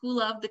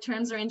 school of, the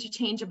terms are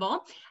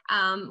interchangeable.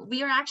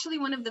 We are actually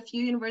one of the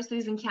few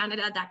universities in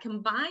Canada that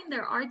combine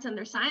their arts and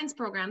their science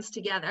programs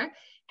together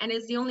and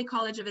is the only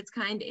college of its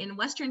kind in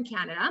Western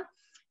Canada.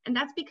 And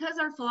that's because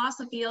our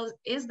philosophy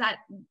is that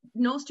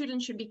no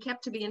student should be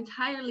kept to be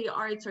entirely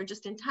arts or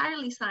just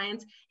entirely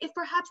science if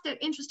perhaps they're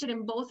interested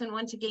in both and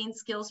want to gain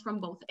skills from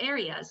both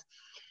areas.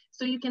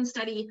 So you can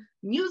study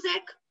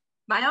music,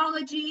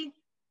 biology,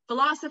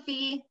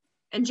 philosophy,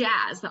 and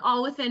jazz,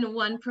 all within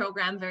one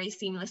program very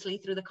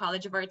seamlessly through the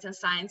College of Arts and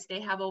Science. They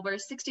have over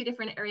 60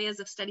 different areas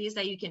of studies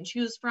that you can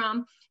choose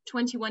from,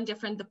 21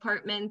 different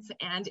departments,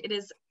 and it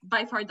is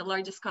by far the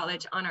largest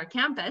college on our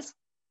campus.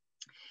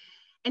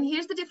 And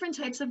here's the different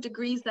types of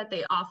degrees that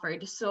they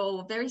offered.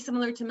 So very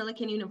similar to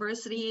Millikin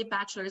University,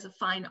 Bachelors of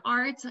Fine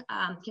Arts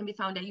can be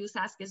found at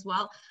USask as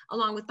well,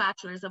 along with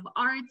Bachelors of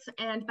Arts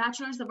and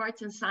Bachelors of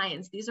Arts and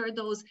Science. These are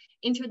those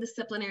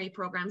interdisciplinary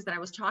programs that I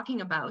was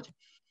talking about.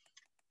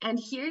 And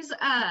here's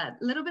a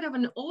little bit of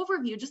an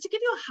overview, just to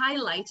give you a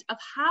highlight of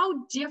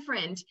how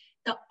different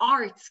the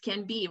arts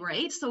can be,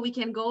 right? So we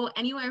can go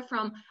anywhere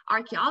from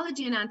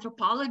archaeology and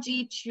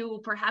anthropology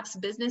to perhaps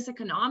business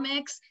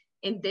economics,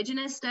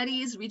 Indigenous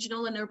studies,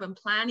 regional and urban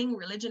planning,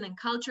 religion and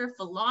culture,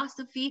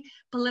 philosophy,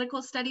 political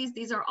studies.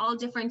 These are all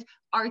different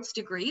arts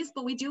degrees,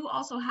 but we do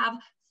also have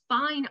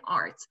fine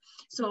arts.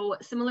 So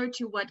similar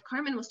to what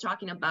Carmen was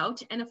talking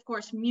about, and of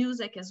course,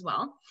 music as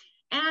well,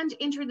 and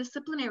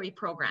interdisciplinary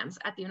programs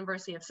at the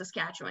University of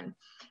Saskatchewan.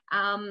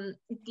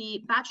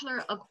 The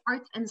Bachelor of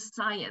Arts and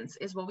Science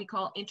is what we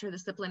call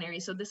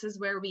interdisciplinary. So this is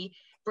where we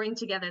bring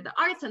together the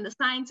arts and the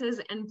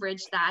sciences and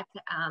bridge that,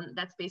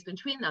 that space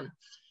between them.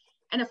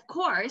 And of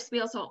course, we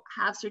also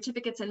have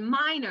certificates and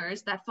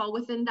minors that fall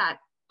within that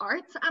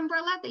arts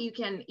umbrella that you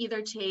can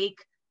either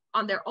take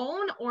on their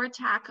own or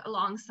tack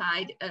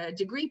alongside a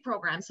degree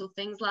program. So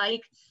things like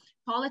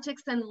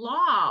politics and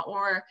law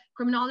or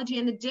criminology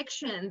and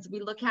addictions. We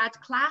look at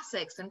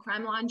classics and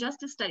crime, law, and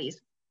justice studies.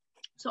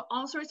 So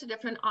all sorts of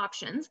different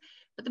options.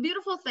 But the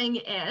beautiful thing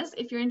is,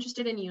 if you're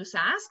interested in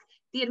USask,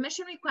 the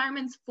admission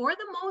requirements for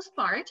the most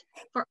part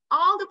for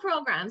all the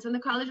programs in the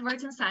College of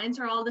Arts and Science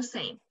are all the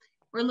same.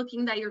 We're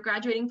looking that you're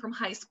graduating from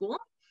high school,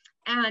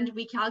 and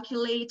we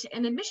calculate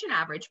an admission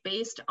average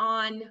based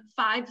on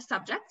 5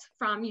 subjects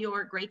from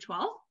your grade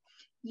 12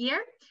 year.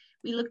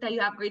 We look that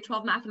you have grade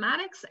 12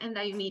 mathematics and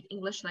that you meet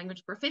English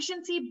language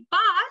proficiency, but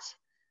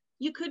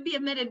you could be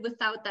admitted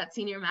without that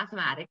senior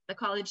mathematics. The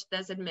college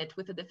does admit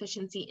with a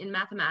deficiency in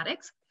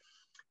mathematics.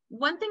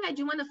 One thing I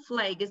do want to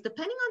flag is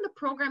depending on the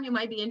program you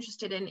might be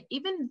interested in,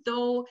 even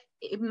though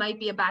it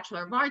might be a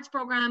Bachelor of Arts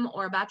program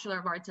or a Bachelor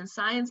of Arts and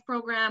Science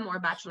program or a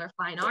Bachelor of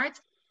Fine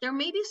Arts, there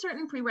may be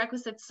certain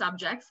prerequisite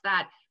subjects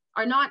that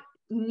are not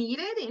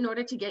needed in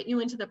order to get you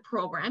into the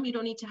program. You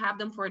don't need to have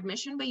them for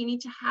admission, but you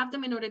need to have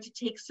them in order to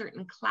take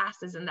certain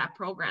classes in that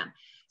program.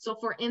 So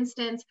for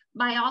instance,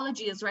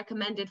 biology is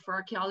recommended for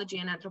archaeology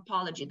and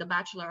anthropology, the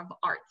Bachelor of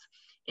Arts.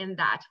 In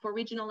that, for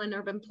regional and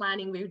urban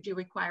planning, we do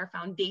require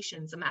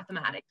foundations of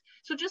mathematics.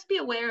 So just be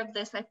aware of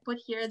this. I've put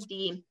here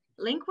the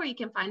link where you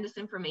can find this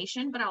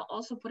information, but I'll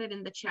also put it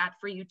in the chat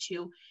for you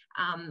too,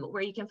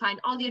 where you can find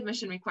all the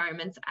admission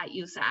requirements at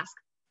USask.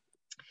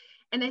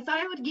 And I thought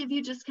I would give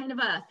you just kind of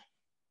a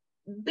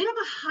bit of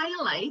a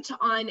highlight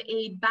on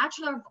a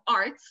Bachelor of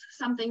Arts,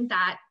 something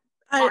that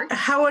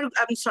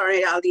I'm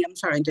sorry, Ali, I'm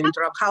sorry to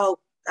interrupt.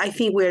 I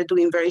think we're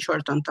doing very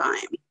short on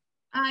time.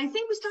 I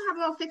think we still have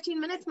about 15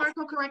 minutes.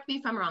 Marco, correct me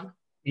if I'm wrong.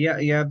 Yeah,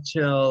 you have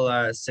till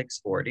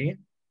 6:40.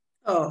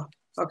 Oh,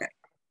 okay.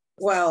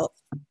 Well,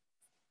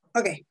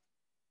 okay.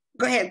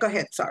 Go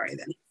ahead. Sorry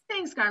then.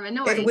 Thanks, Carmen.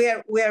 No worries.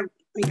 We're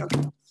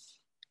okay.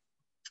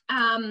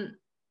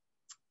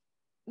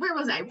 Where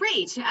was I?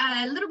 Right.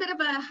 A little bit of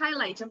a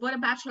highlight of what a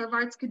Bachelor of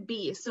Arts could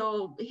be.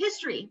 So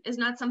history is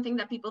not something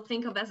that people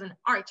think of as an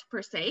art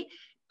per se,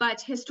 but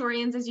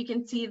historians, as you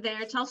can see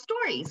there, tell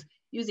stories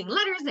using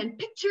letters and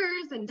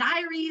pictures and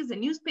diaries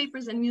and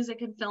newspapers and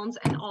music and films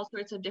and all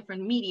sorts of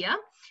different media.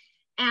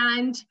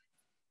 And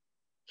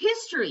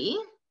history,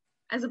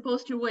 as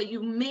opposed to what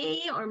you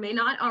may or may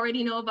not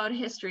already know about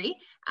history,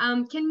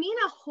 can mean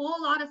a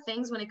whole lot of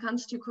things when it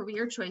comes to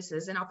career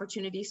choices and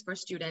opportunities for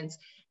students.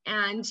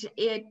 And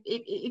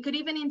it could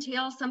even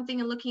entail something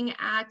in looking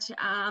at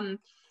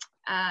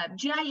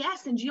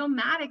GIS and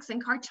geomatics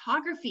and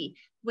cartography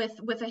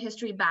with a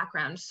history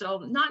background. So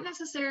not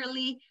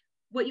necessarily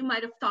what you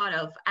might have thought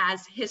of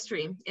as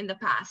history in the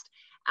past.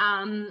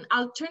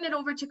 I'll turn it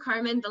over to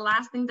Carmen. The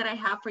last thing that I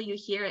have for you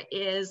here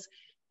is,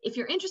 if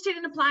you're interested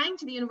in applying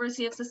to the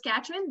University of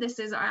Saskatchewan, this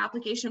is our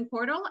application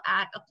portal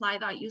at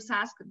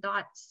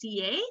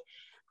apply.usask.ca.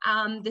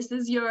 This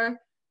is your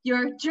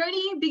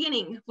journey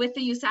beginning with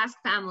the USask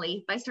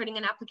family by starting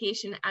an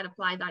application at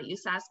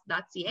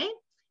apply.usask.ca.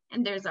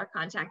 And there's our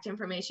contact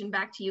information.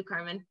 Back to you,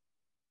 Carmen.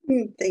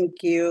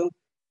 Thank you.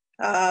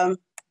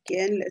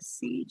 Again, let's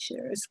see,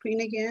 share screen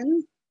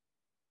again.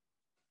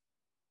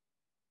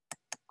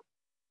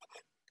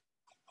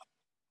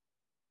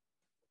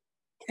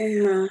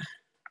 I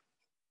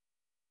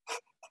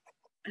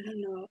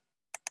don't know.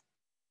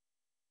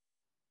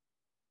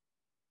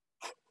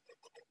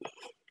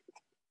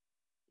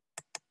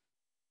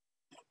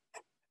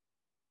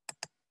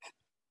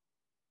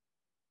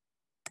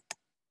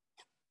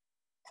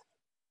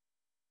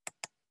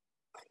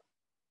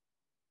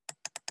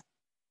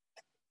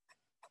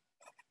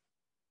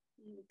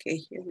 Okay,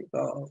 here we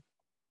go.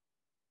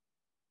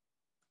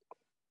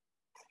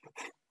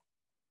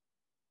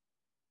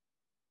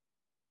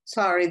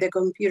 Sorry, the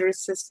computer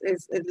system,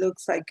 it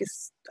looks like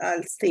it's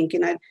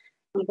thinking. I'm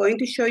going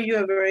to show you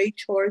a very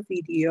short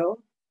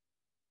video,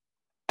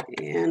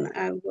 and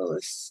I will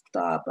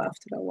stop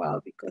after a while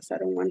because I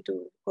don't want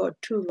to go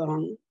too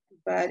long,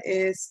 but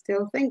it's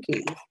still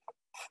thinking.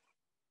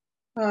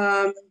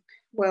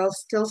 Well,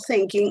 still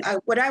thinking.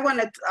 What I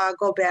want to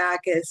go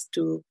back is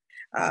to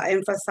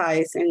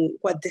emphasize in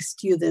what the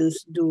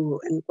students do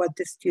and what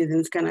the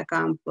students can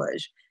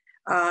accomplish.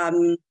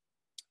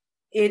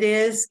 It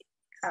is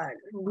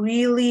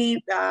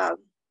really,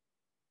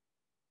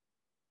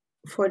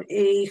 for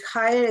a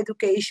higher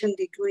education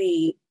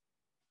degree,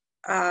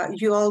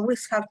 you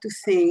always have to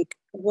think,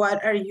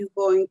 what are you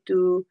going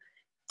to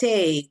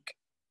take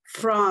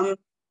from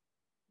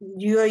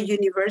your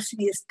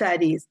university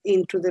studies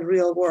into the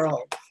real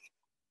world?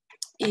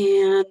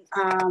 And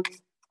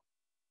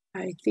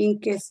I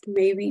think it's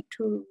maybe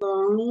too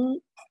long,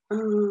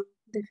 the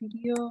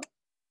video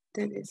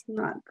that is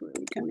not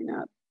really coming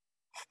up.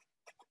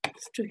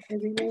 It's too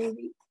heavy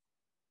maybe.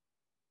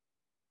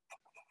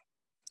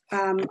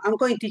 I'm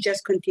going to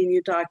just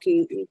continue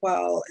talking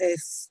while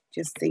it's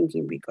just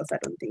thinking because I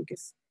don't think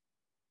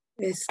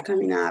it's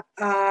coming up.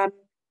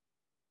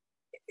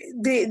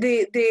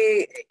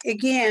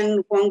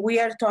 Again, when we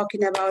are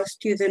talking about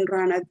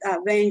student-run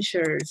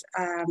ventures,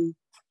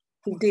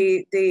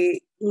 the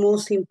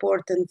most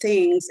important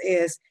things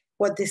is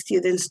what the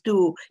students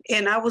do.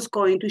 And I was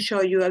going to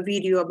show you a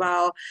video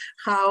about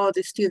how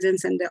the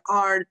students and the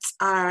arts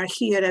are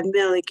here at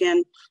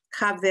Millikin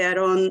have their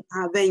own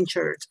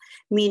ventures,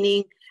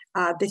 meaning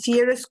the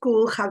theater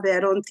school have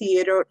their own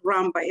theater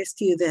run by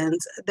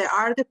students. The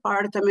art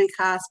department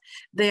has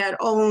their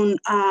own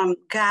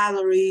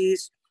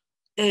galleries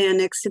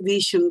and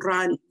exhibition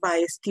run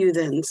by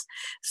students.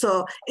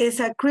 So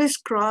it's a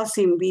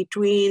crisscrossing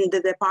between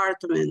the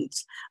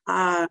departments.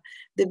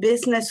 The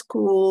business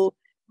school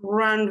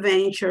run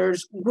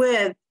ventures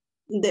with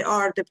the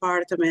art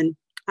department.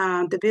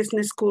 The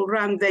business school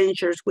run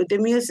ventures with the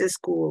music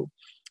school.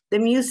 The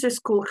music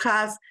school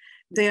has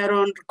their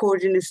own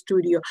recording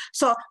studio.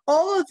 So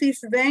all of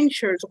these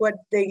ventures, what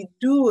they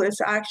do is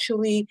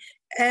actually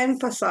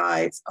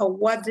emphasize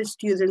what the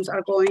students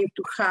are going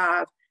to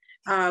have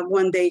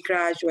when they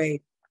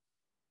graduate.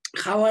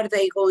 How are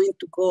they going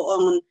to go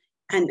on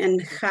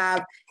and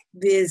have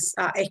this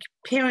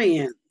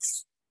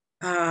experience?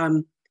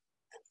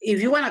 If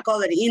you want to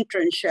call it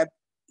internship,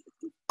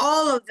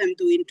 all of them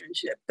do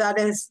internship. That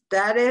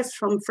is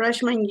from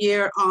freshman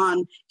year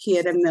on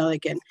here at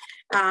Millikin.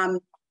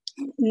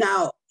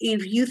 Now,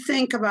 if you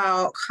think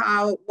about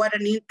what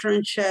an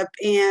internship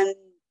in,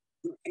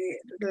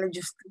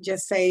 let's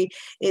just say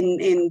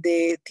in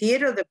the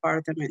theater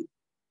department,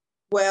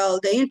 well,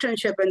 the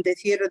internship in the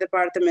theater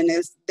department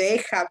is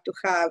they have to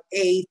have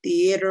a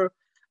theater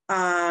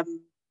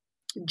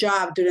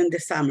job during the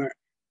summer.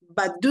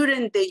 but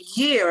during the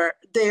year,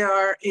 they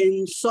are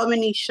in so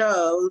many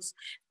shows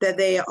that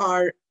they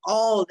are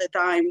all the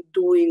time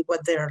doing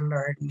what they're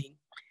learning.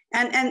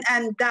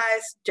 And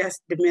that's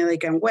just the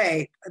Millikin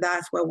way.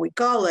 That's what we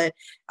call it.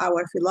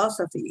 Our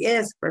philosophy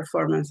is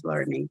performance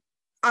learning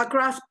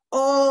across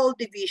all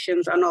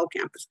divisions on all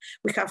campuses.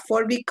 We have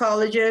 4 big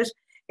colleges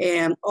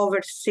and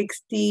over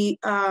 60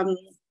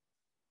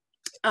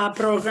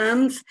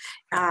 programs.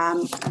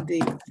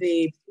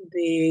 The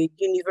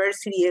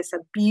university is a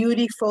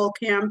beautiful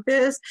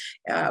campus.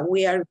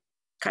 We are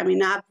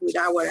coming up with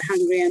our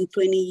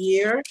 120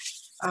 year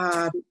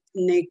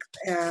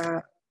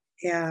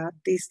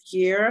this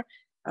year.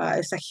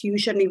 It's a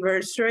huge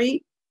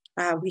anniversary.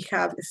 We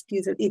have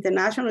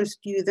international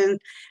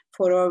students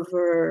for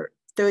over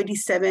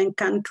 37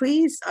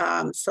 countries.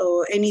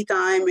 So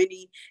anytime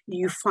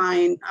you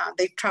find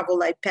they travel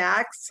like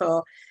packs.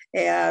 So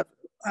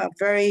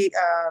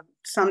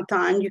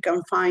sometimes you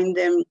can find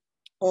them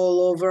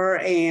all over,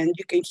 and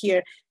you can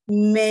hear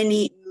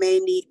many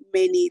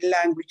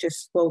languages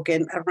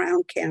spoken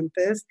around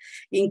campus,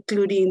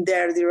 including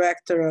their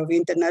director of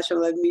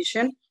international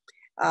admission.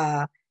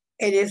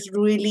 It is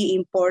really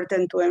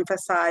important to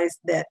emphasize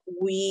that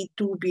we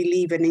do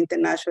believe in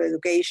international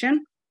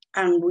education,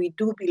 and we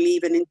do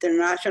believe in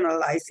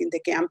internationalizing the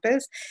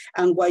campus.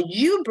 And what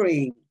you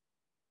bring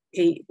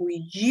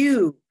with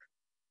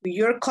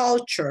your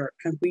culture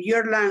and with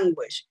your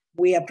language,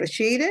 we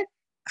appreciate it,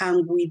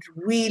 and we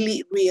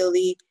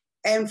really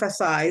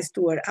emphasize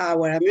to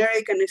our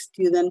American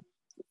students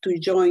to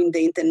join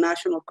the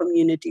international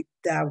community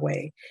that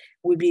way.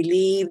 We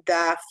believe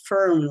that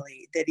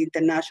firmly, that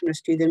international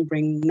students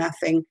bring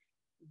nothing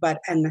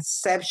but an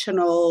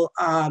exceptional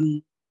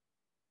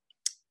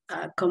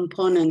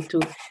component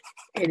to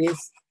it.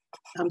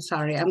 I'm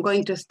sorry, I'm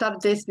going to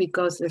stop this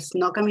because it's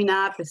not coming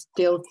up, it's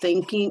still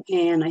thinking,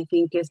 and I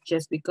think it's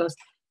just because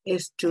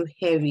it's too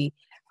heavy.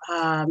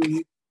 Let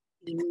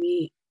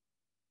me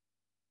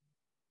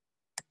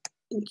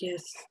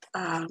just,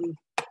 let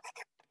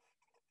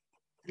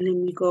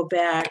me go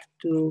back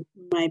to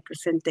my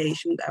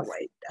presentation, that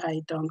way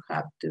I don't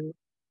have to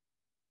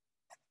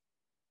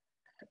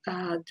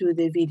do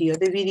the video.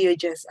 The video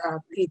just,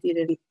 it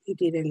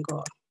didn't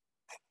go.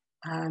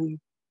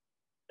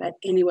 But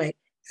anyway,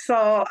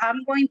 so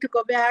I'm going to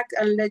go back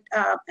and let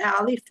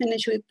Ali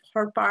finish with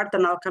her part,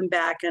 and I'll come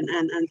back and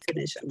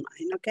finish on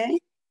mine, okay?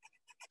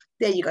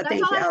 There you go.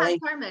 Thank you, Ali.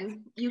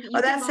 Carmen. You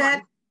that's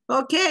it.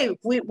 Okay,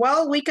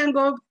 we can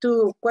go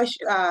to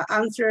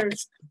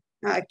answers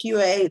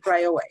QA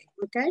right away,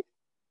 okay?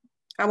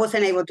 I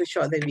wasn't able to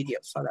show the video,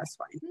 so that's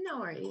fine. No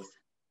worries.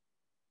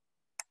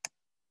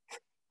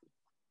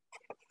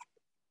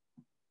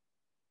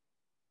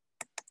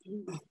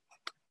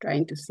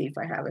 Trying to see if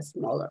I have a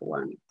smaller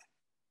one.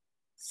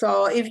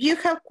 So if you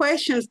have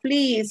questions,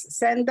 please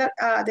send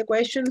the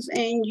questions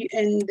in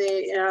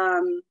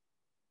the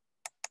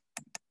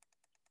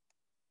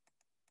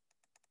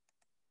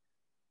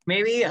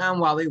Maybe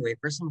while we wait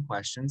for some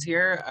questions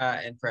here,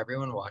 and for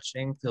everyone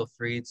watching, feel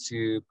free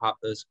to pop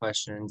those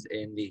questions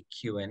in the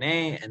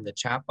Q&A and the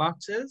chat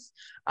boxes.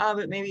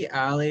 But maybe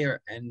Ali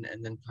and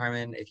then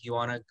Carmen, if you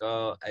want to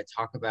go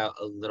talk about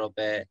a little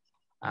bit,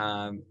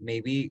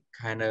 maybe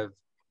kind of,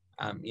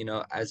 you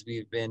know, as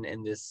we've been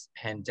in this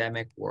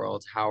pandemic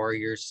world, how are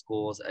your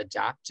schools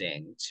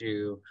adapting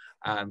to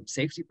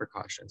safety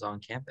precautions on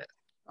campus?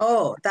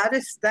 Oh, that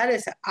is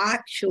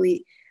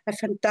actually a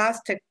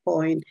fantastic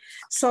point.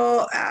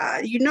 So,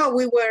 you know,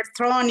 we were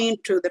thrown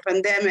into the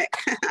pandemic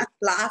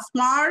last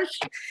March.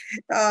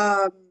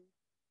 I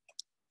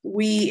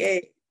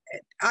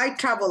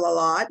travel a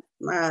lot.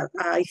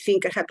 I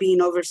think I have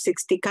been over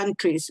 60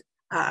 countries,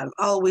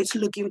 always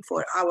looking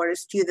for our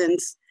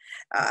students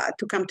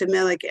to come to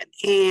Millikin.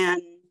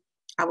 And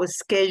I was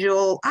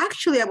scheduled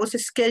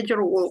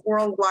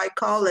worldwide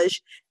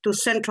college to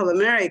Central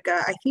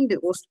America. I think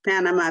it was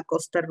Panama,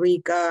 Costa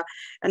Rica,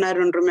 and I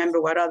don't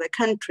remember what other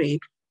country.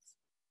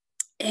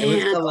 It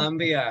was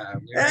Colombia.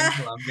 We were in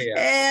Colombia.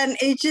 And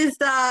it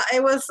just,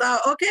 it was,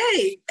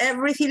 okay,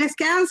 everything is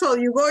canceled.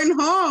 You're going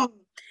home.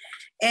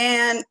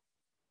 And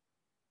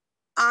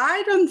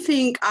I don't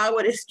think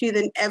our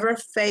student ever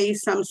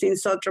faced something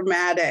so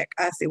dramatic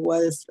as it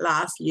was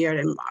last year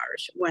in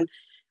March, when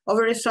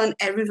over the sudden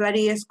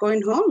everybody is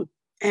going home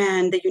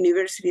and the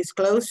university is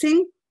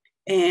closing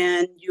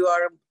and you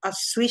are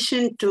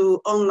switching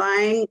to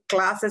online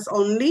classes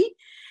only,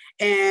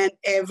 and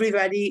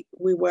we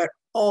were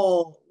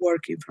all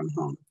working from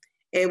home.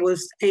 It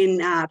was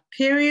in a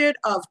period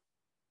of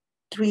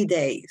 3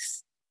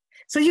 days.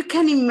 So you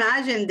can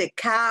imagine the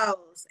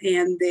chaos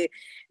and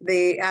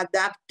the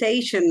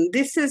adaptation.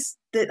 This is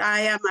that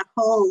I am at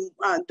home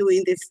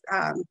doing this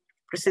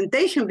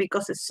presentation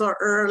because it's so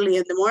early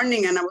in the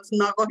morning and I was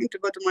not going to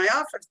go to my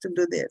office to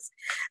do this.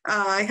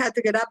 I had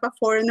to get up at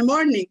 4 in the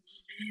morning.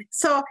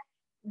 So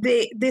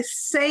the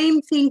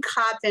same thing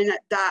happened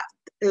that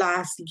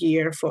last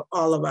year for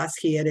all of us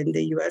here in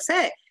the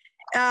USA.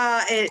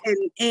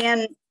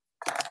 And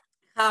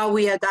how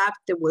we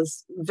adapted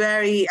was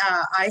very,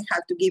 I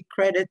had to give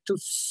credit to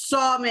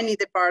so many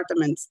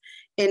departments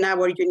in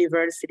our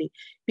university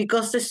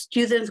because the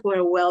students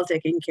were well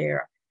taken care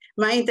of.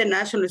 My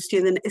international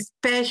student,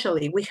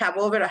 especially, we have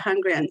over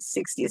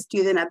 160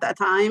 students at that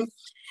time.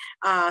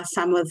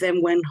 Some of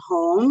them went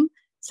home.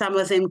 Some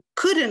of them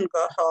couldn't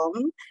go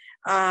home.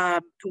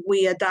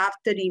 We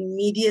adopted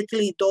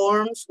immediately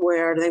dorms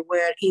where they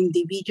were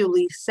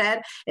individually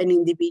set in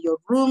individual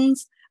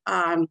rooms.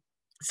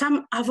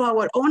 Some of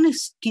our own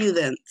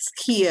students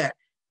here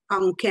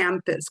on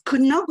campus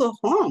could not go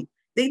home.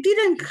 They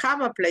didn't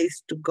have a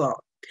place to go.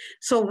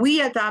 So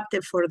we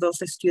adapted for those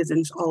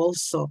students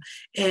also.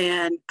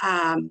 And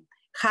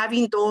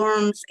having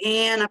dorms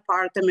and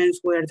apartments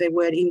where they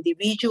were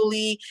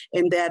individually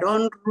in their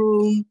own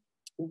room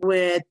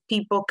with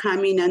people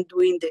coming and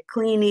doing the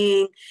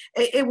cleaning.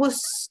 It was,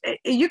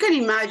 you can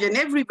imagine,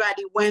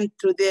 everybody went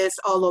through this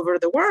all over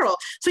the world.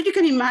 So you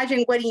can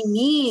imagine what it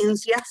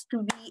means just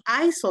to be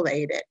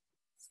isolated.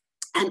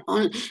 And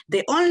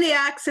the only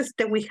access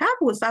that we have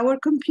was our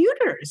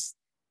computers.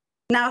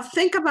 Now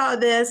think about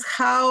this,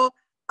 how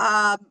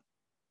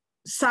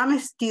some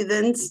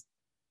students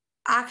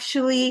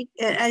actually,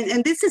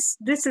 and this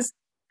is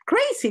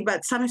crazy,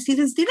 but some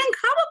students didn't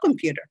have a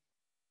computer.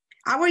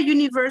 Our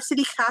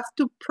university have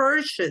to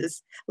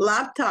purchase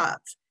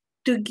laptops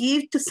to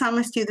give to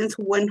some students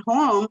who went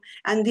home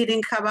and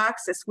didn't have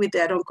access with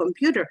their own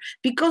computer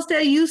because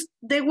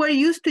they were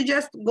used to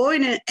just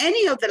going in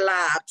any of the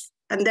labs,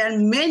 and there are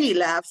many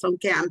labs on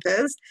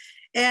campus,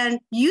 and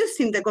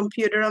using the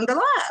computer on the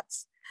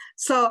labs.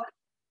 So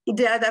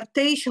the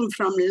adaptation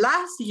from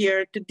last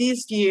year to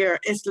this year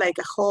is like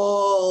a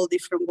whole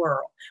different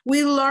world.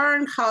 We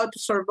learned how to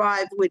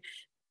survive with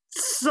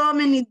so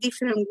many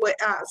different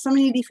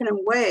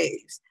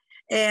ways,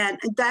 and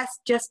that's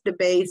just the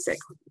basic.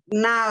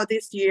 Now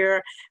this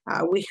year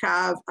we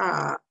have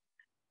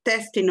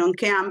testing on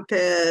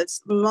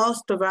campus.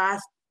 Most of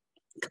us,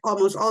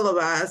 almost all of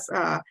us,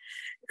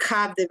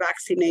 have the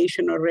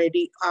vaccination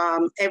already.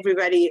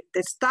 Everybody,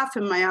 the staff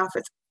in my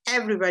office,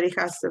 everybody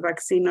has the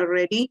vaccine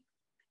already.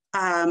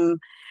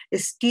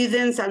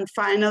 Students are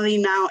finally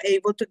now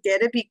able to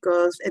get it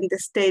because in the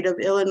state of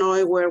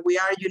Illinois, where we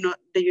are,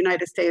 the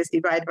United States is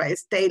divided by a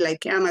state like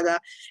Canada,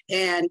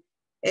 and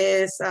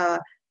is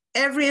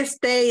every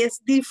state is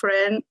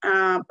different.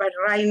 But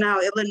right now,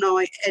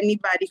 Illinois,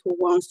 anybody who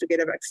wants to get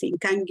a vaccine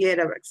can get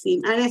a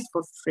vaccine, and it's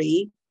for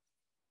free.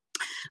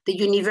 The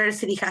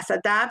university has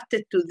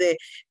adapted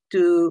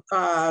to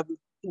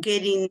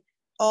getting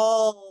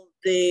all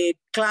the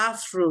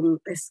classroom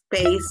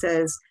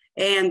spaces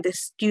and the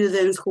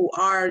students who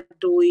are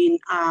doing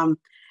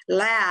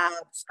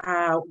labs,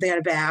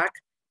 they're back.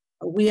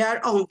 We are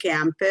on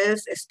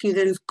campus.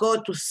 Students go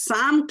to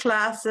some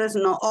classes,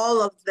 not all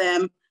of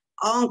them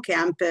on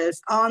campus,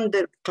 on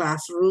the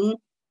classroom.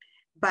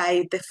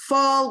 By the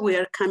fall, we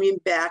are coming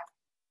back.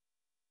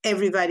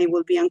 Everybody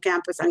will be on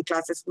campus and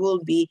classes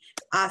will be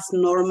as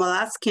normal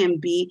as can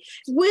be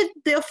with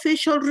the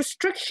official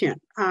restriction.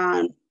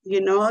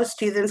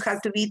 Students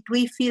have to be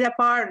 3 feet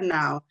apart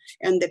now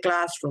in the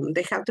classroom.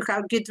 They have to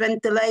have good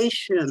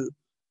ventilation,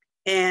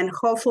 and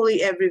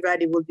hopefully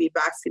everybody will be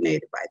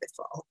vaccinated by the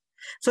fall.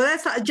 So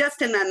that's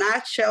just in a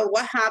nutshell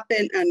what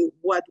happened and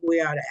what we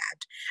are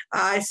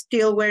at.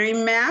 Still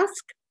wearing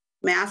masks.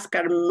 Masks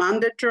are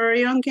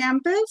mandatory on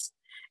campus,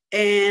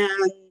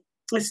 and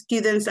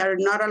students are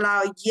not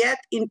allowed yet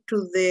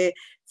into the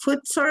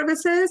food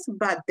services,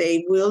 but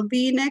they will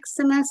be next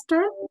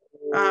semester.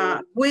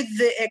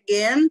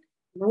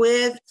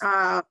 With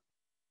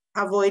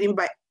avoiding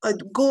by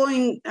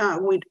going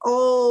with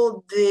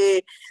all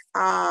the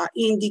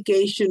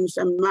indications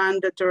and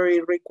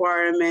mandatory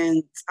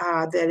requirements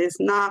that is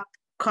not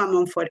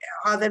common for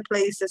other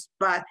places,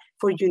 but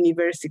for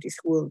universities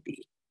will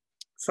be.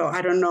 So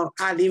I don't know,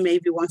 Ali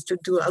maybe wants to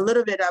do a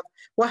little bit of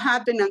what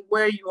happened and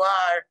where you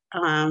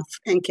are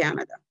in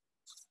Canada.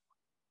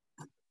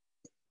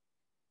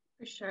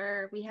 For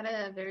sure, we had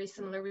a very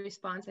similar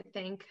response, I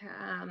think.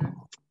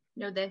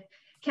 The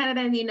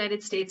Canada and the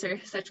United States are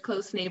such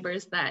close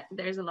neighbors that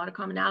there's a lot of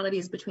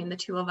commonalities between the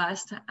two of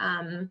us.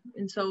 And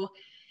so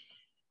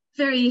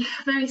very,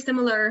 very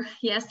similar.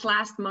 Yes,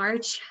 last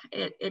March,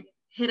 it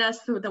hit us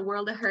through the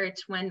world of hurt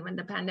when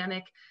the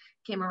pandemic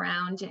came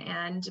around,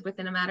 and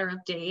within a matter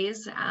of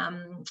days,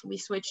 we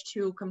switched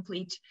to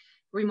complete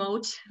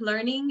remote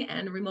learning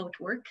and remote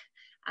work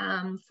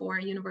for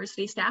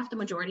university staff, the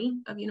majority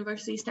of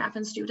university staff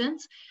and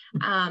students.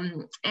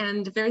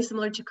 And very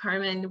similar to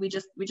Carmen, we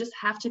just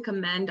have to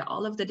commend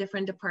all of the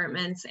different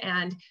departments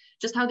and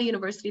just how the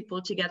university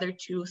pulled together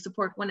to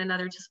support one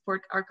another, to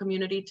support our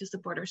community, to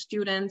support our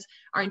students,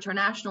 our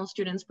international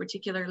students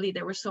particularly.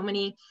 There were so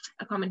many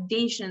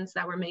accommodations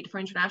that were made for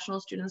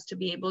international students to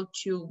be able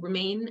to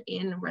remain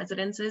in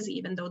residences,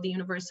 even though the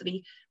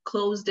university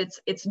closed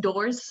its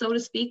doors, so to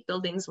speak.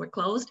 Buildings were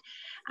closed.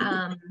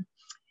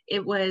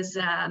 It was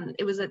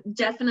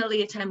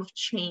definitely a time of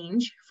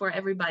change for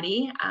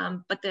everybody,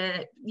 but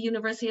the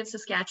University of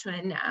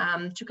Saskatchewan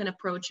took an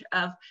approach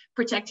of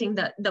protecting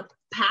the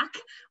pack.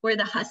 We're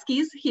the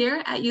Huskies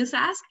here at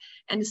USask.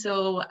 And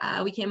so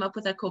we came up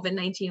with a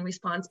COVID-19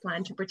 response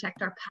plan to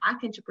protect our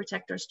pack and to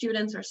protect our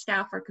students, our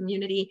staff, our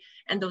community,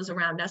 and those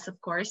around us, of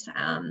course.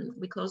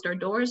 We closed our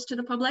doors to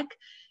the public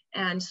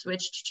and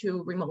switched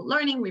to remote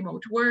learning,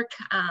 remote work.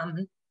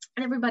 And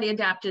everybody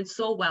adapted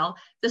so well.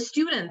 The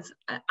students,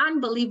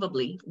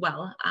 unbelievably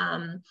well.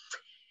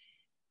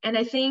 And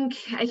I think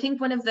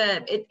one of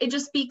it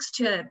just speaks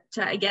to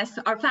I guess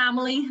our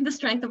family, the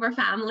strength of our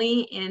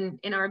family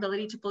in our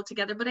ability to pull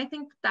together. But I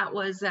think that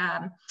was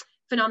a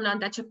phenomenon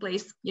that took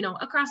place,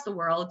 across the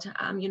world.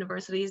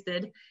 Universities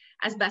did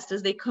as best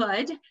as they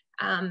could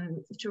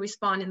to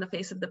respond in the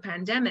face of the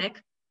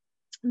pandemic.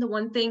 The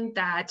one thing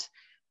that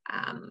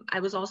I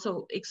was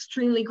also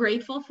extremely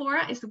grateful for,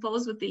 I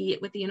suppose, with the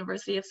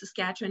University of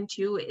Saskatchewan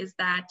too, is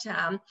that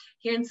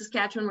here in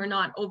Saskatchewan we're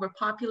not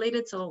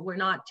overpopulated, so we're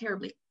not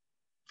terribly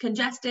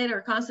congested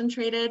or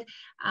concentrated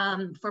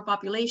for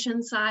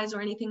population size or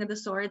anything of the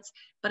sorts.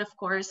 But of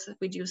course,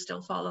 we do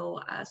still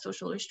follow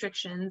social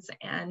restrictions,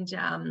 and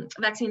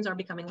vaccines are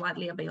becoming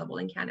widely available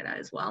in Canada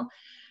as well.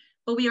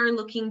 But we are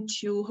looking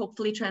to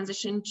hopefully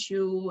transition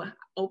to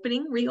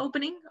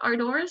reopening our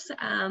doors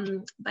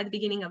by the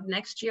beginning of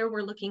next year.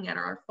 We're looking at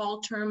our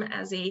fall term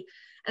as a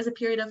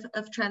period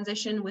of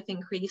transition with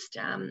increased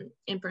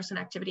in-person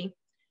activity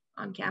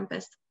on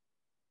campus.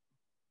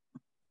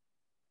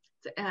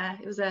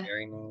 It was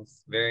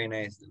very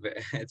nice.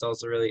 It's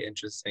also really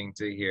interesting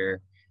to hear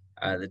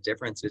the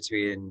difference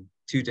between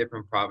two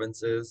different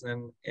provinces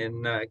in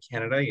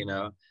Canada.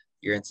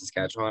 You're in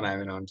Saskatchewan,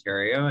 I'm in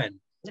Ontario, and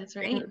that's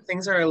right.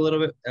 Things are a little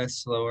bit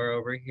slower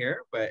over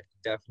here, but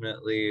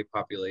definitely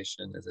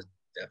population is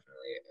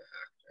definitely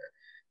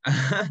a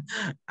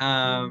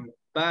factor.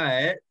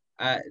 But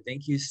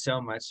thank you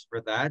so much for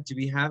that. Do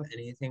we have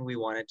anything we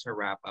wanted to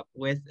wrap up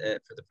with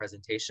for the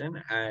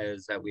presentation,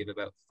 as we have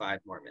about 5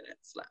 more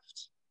minutes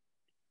left?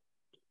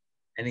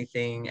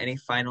 Any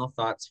final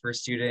thoughts for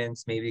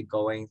students maybe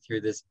going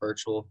through this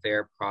virtual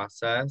fair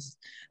process?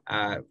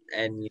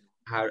 And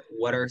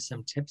what are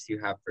some tips you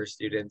have for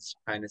students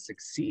trying to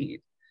succeed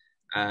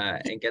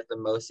and get the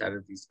most out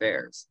of these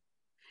fairs?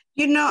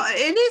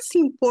 It is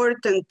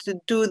important to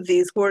do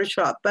this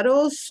workshop, but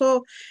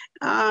also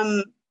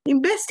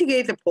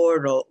investigate the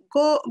portal.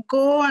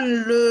 Go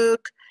and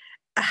look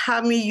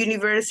how many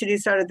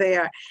universities are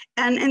there.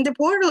 And in the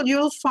portal,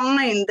 you'll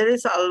find there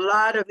is a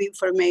lot of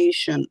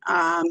information.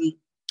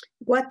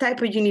 What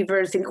type of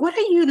university? What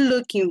are you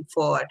looking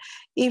for?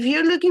 If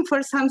you're looking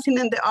for something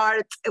in the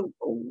arts,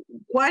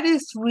 what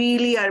is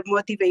really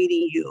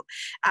motivating you?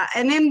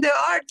 And in the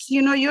arts,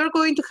 you're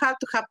going to have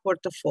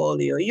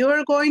portfolio.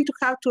 You're going to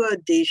have to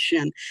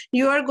audition.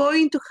 You are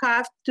going to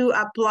have to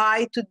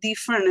apply to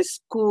different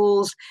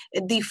schools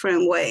in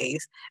different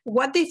ways.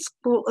 What is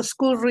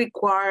school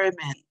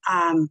requirement?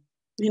 Are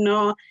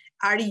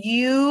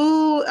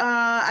you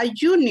a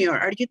junior?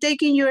 Are you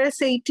taking your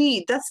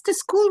SAT? Does the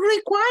school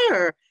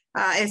require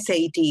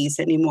SATs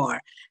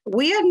anymore?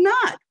 We are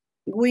not.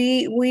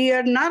 We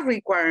are not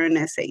requiring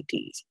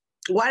SATs.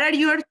 What are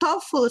your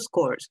TOEFL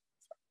scores?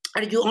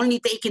 Are you only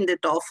taking the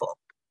TOEFL?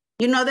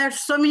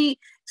 There's so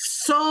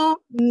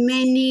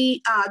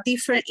many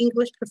different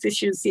English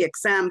proficiency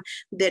exams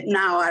that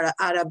now are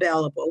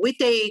available. We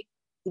take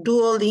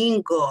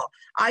Duolingo,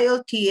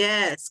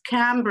 IELTS,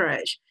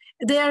 Cambridge.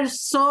 There are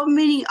so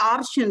many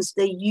options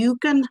that you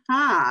can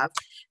have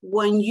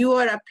when you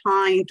are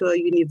applying to a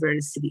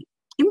university.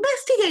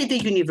 Investigate the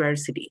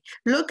university.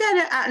 Look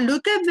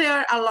at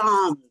their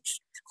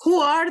alums. Who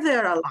are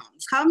their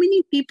alums? How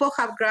many people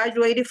have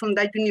graduated from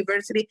that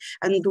university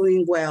and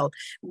doing well?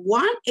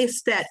 One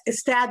is that a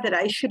stat that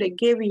I should have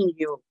given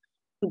you.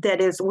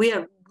 That is, we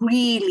are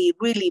really,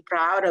 really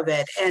proud of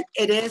it, and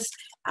it is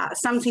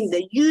something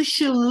that you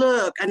should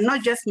look, and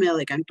not just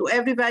Millikin, to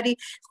everybody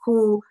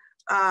who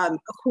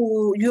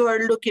you are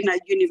looking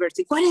at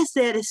university. What is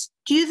their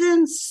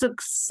student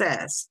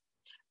success?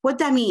 What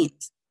that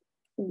means?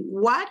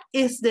 What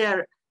is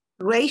their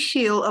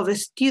ratio of a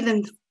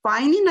student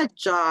finding a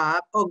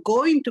job or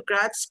going to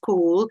grad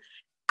school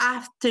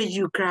after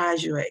you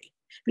graduate?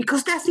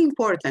 Because that's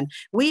important.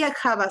 We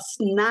have a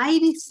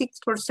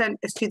 96%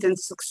 student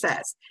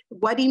success.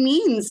 What it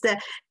means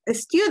that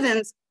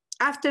students,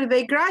 after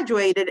they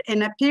graduated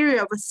in a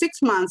period of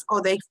 6 months,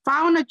 or they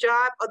found a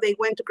job, or they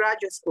went to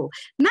graduate school,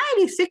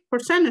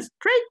 96% is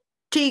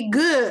pretty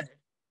good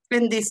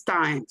in these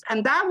times.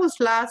 And that was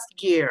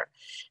last year.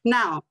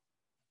 Now,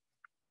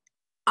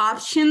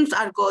 options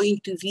are going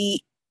to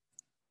be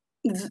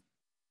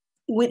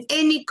with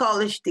any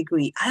college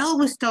degree. I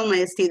always tell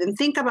my students,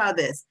 think about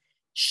this.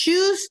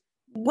 Choose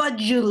what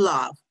you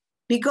love,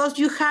 because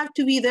you have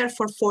to be there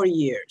for 4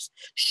 years.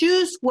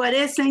 Choose what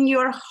is in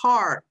your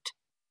heart.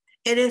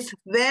 It is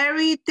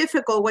very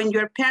difficult when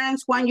your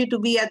parents want you to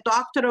be a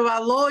doctor or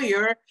a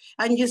lawyer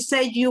and you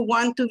say you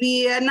want to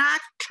be an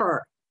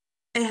actor.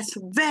 It's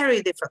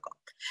very difficult.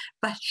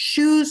 But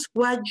choose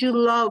what you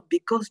love,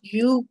 because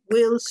you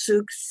will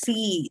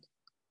succeed.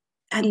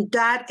 And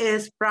that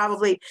is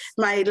probably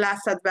my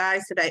last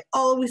advice that I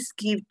always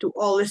give to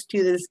all the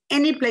students,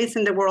 any place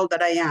in the world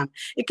that I am.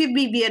 It could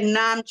be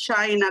Vietnam,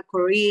 China,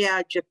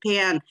 Korea,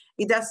 Japan.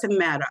 It doesn't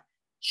matter.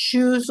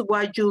 Choose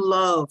what you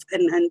love.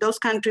 And those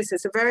countries,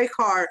 it's very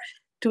hard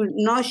to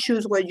not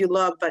choose what you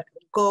love, but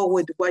go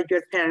with what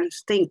your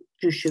parents think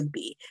you should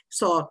be.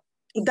 So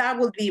that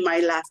would be my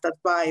last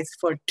advice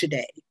for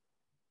today.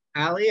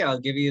 Ali, I'll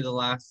give you the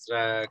last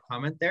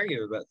comment there.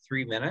 You have about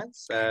 3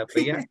 minutes.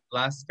 But yeah,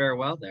 last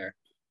farewell there.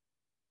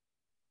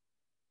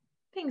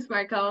 Thanks,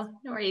 Marco.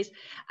 No worries.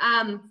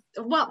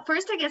 Well,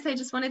 first, I guess I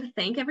just wanted to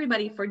thank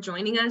everybody for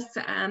joining us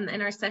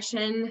in our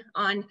session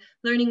on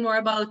learning more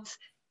about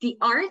the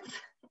arts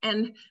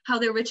and how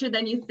they're richer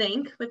than you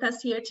think with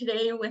us here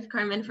today with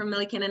Carmen from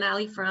Millikin and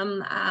Ali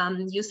from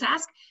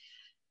USask.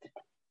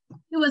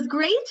 It was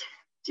great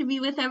to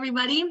be with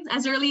everybody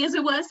as early as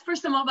it was for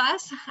some of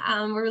us.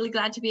 We're really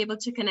glad to be able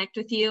to connect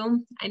with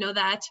you. I know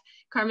that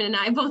Carmen and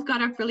I both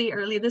got up really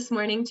early this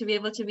morning to be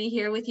able to be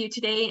here with you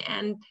today,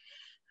 and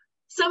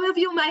some of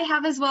you might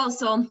have as well.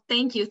 So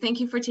thank you. Thank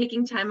you for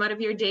taking time out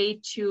of your day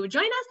to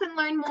join us and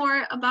learn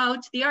more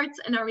about the arts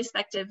in our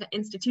respective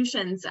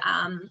institutions.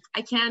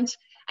 I can't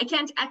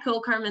echo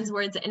Carmen's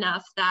words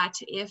enough that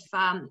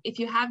if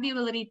you have the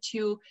ability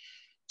to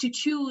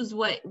choose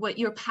what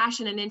your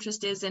passion and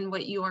interest is and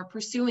what you are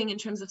pursuing in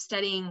terms of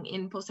studying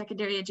in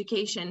post-secondary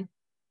education,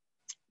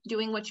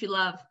 doing what you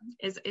love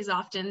is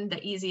often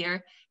the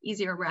easier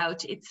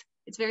route.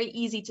 It's very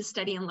easy to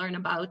study and learn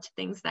about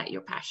things that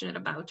you're passionate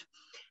about.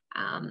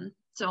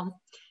 So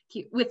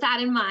with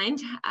that in mind,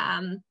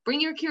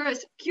 bring your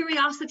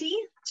curiosity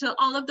to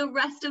all of the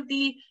rest of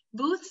the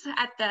booths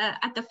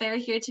at the fair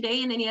here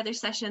today and any other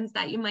sessions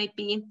that you might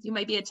be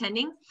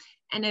attending.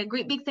 And a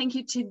great big thank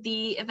you to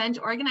the event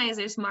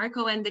organizers,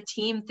 Marco and the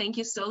team. Thank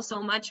you so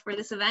much for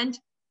this event.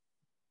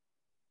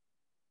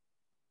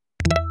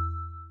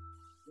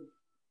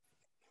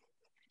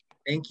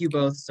 Thank you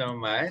both so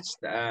much.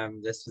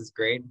 This was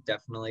great,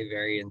 definitely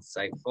very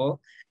insightful.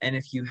 And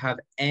if you have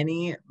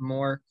any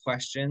more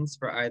questions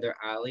for either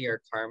Ali or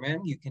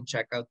Carmen, you can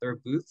check out their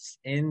booths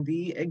in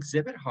the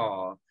exhibit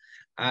hall.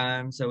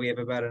 So we have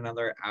about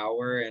another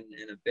hour and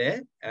a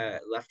bit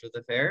left of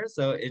the fair.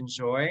 So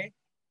enjoy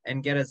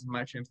and get as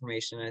much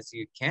information as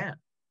you can.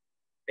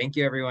 Thank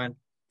you, everyone.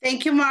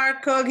 Thank you,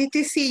 Marco. Good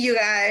to see you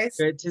guys.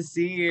 Good to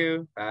see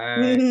you.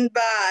 Bye.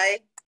 Bye.